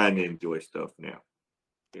trying to enjoy stuff now.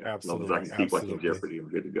 Yeah, Absolutely. As long as I can keep watching Jeopardy, I'm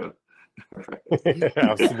good to go.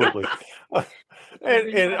 Absolutely.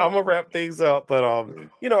 And I'm gonna wrap things up, but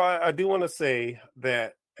I do want to say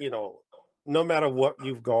that no matter what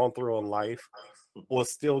you've gone through in life or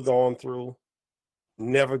still going through,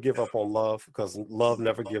 never give up on love, because love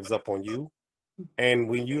never gives up on you. And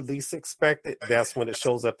when you least expect it, that's when it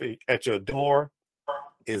shows up at your door,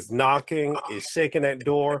 is knocking, is shaking that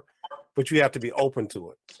door, but you have to be open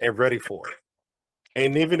to it and ready for it.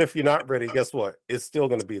 And even if you're not ready, guess what? It's still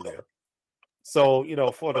going to be there. So,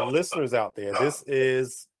 for the listeners out there, this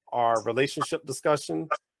is our relationship discussion.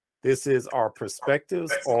 This is our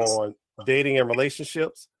perspectives on dating and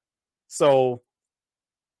relationships. So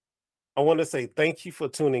I want to say thank you for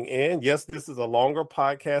tuning in. Yes, this is a longer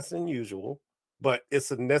podcast than usual, but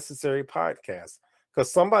it's a necessary podcast,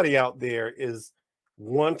 because somebody out there is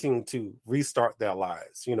wanting to restart their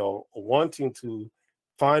lives, wanting to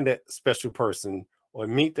find that special person or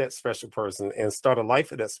meet that special person and start a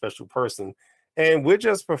life with that special person. And we're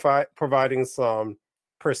just providing some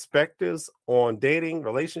perspectives on dating,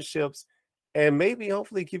 relationships, and maybe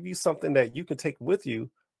hopefully give you something that you can take with you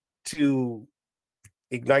to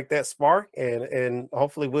ignite that spark, and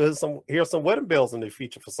hopefully we'll hear some wedding bells in the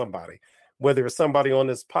future for somebody, whether it's somebody on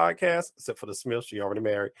this podcast, except for the Smith, she already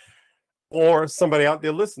married, or somebody out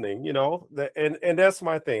there listening, and that's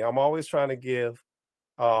my thing. I'm always trying to give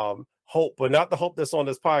hope, but not the hope that's on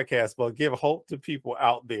this podcast, but give hope to people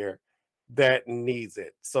out there that needs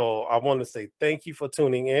it. So I want to say thank you for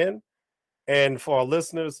tuning in. And for our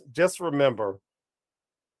listeners, just remember,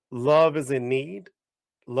 love is in need.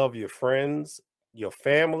 Love your friends, your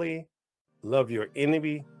family, love your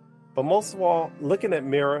enemy. But most of all, look in that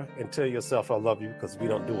mirror and tell yourself, I love you, because we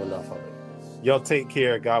don't do enough of it. Y'all take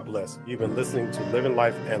care. God bless. You've been listening to Living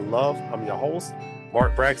Life and Love. I'm your host,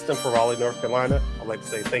 Mark Braxton from Raleigh, North Carolina. I'd like to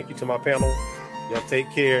say thank you to my panel. Y'all take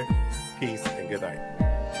care. Peace and good night.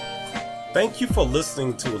 Thank you for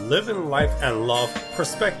listening to Living Life and Love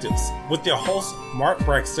Perspectives with your host, Mark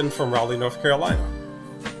Braxton from Raleigh, North Carolina.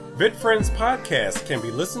 VidFriends podcast can be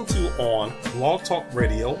listened to on Blog Talk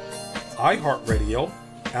Radio, iHeartRadio,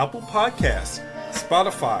 Apple Podcasts,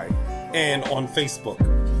 Spotify, and on Facebook.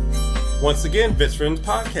 Once again, VidFriends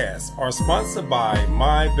podcasts are sponsored by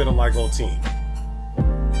My Vitiligo Team.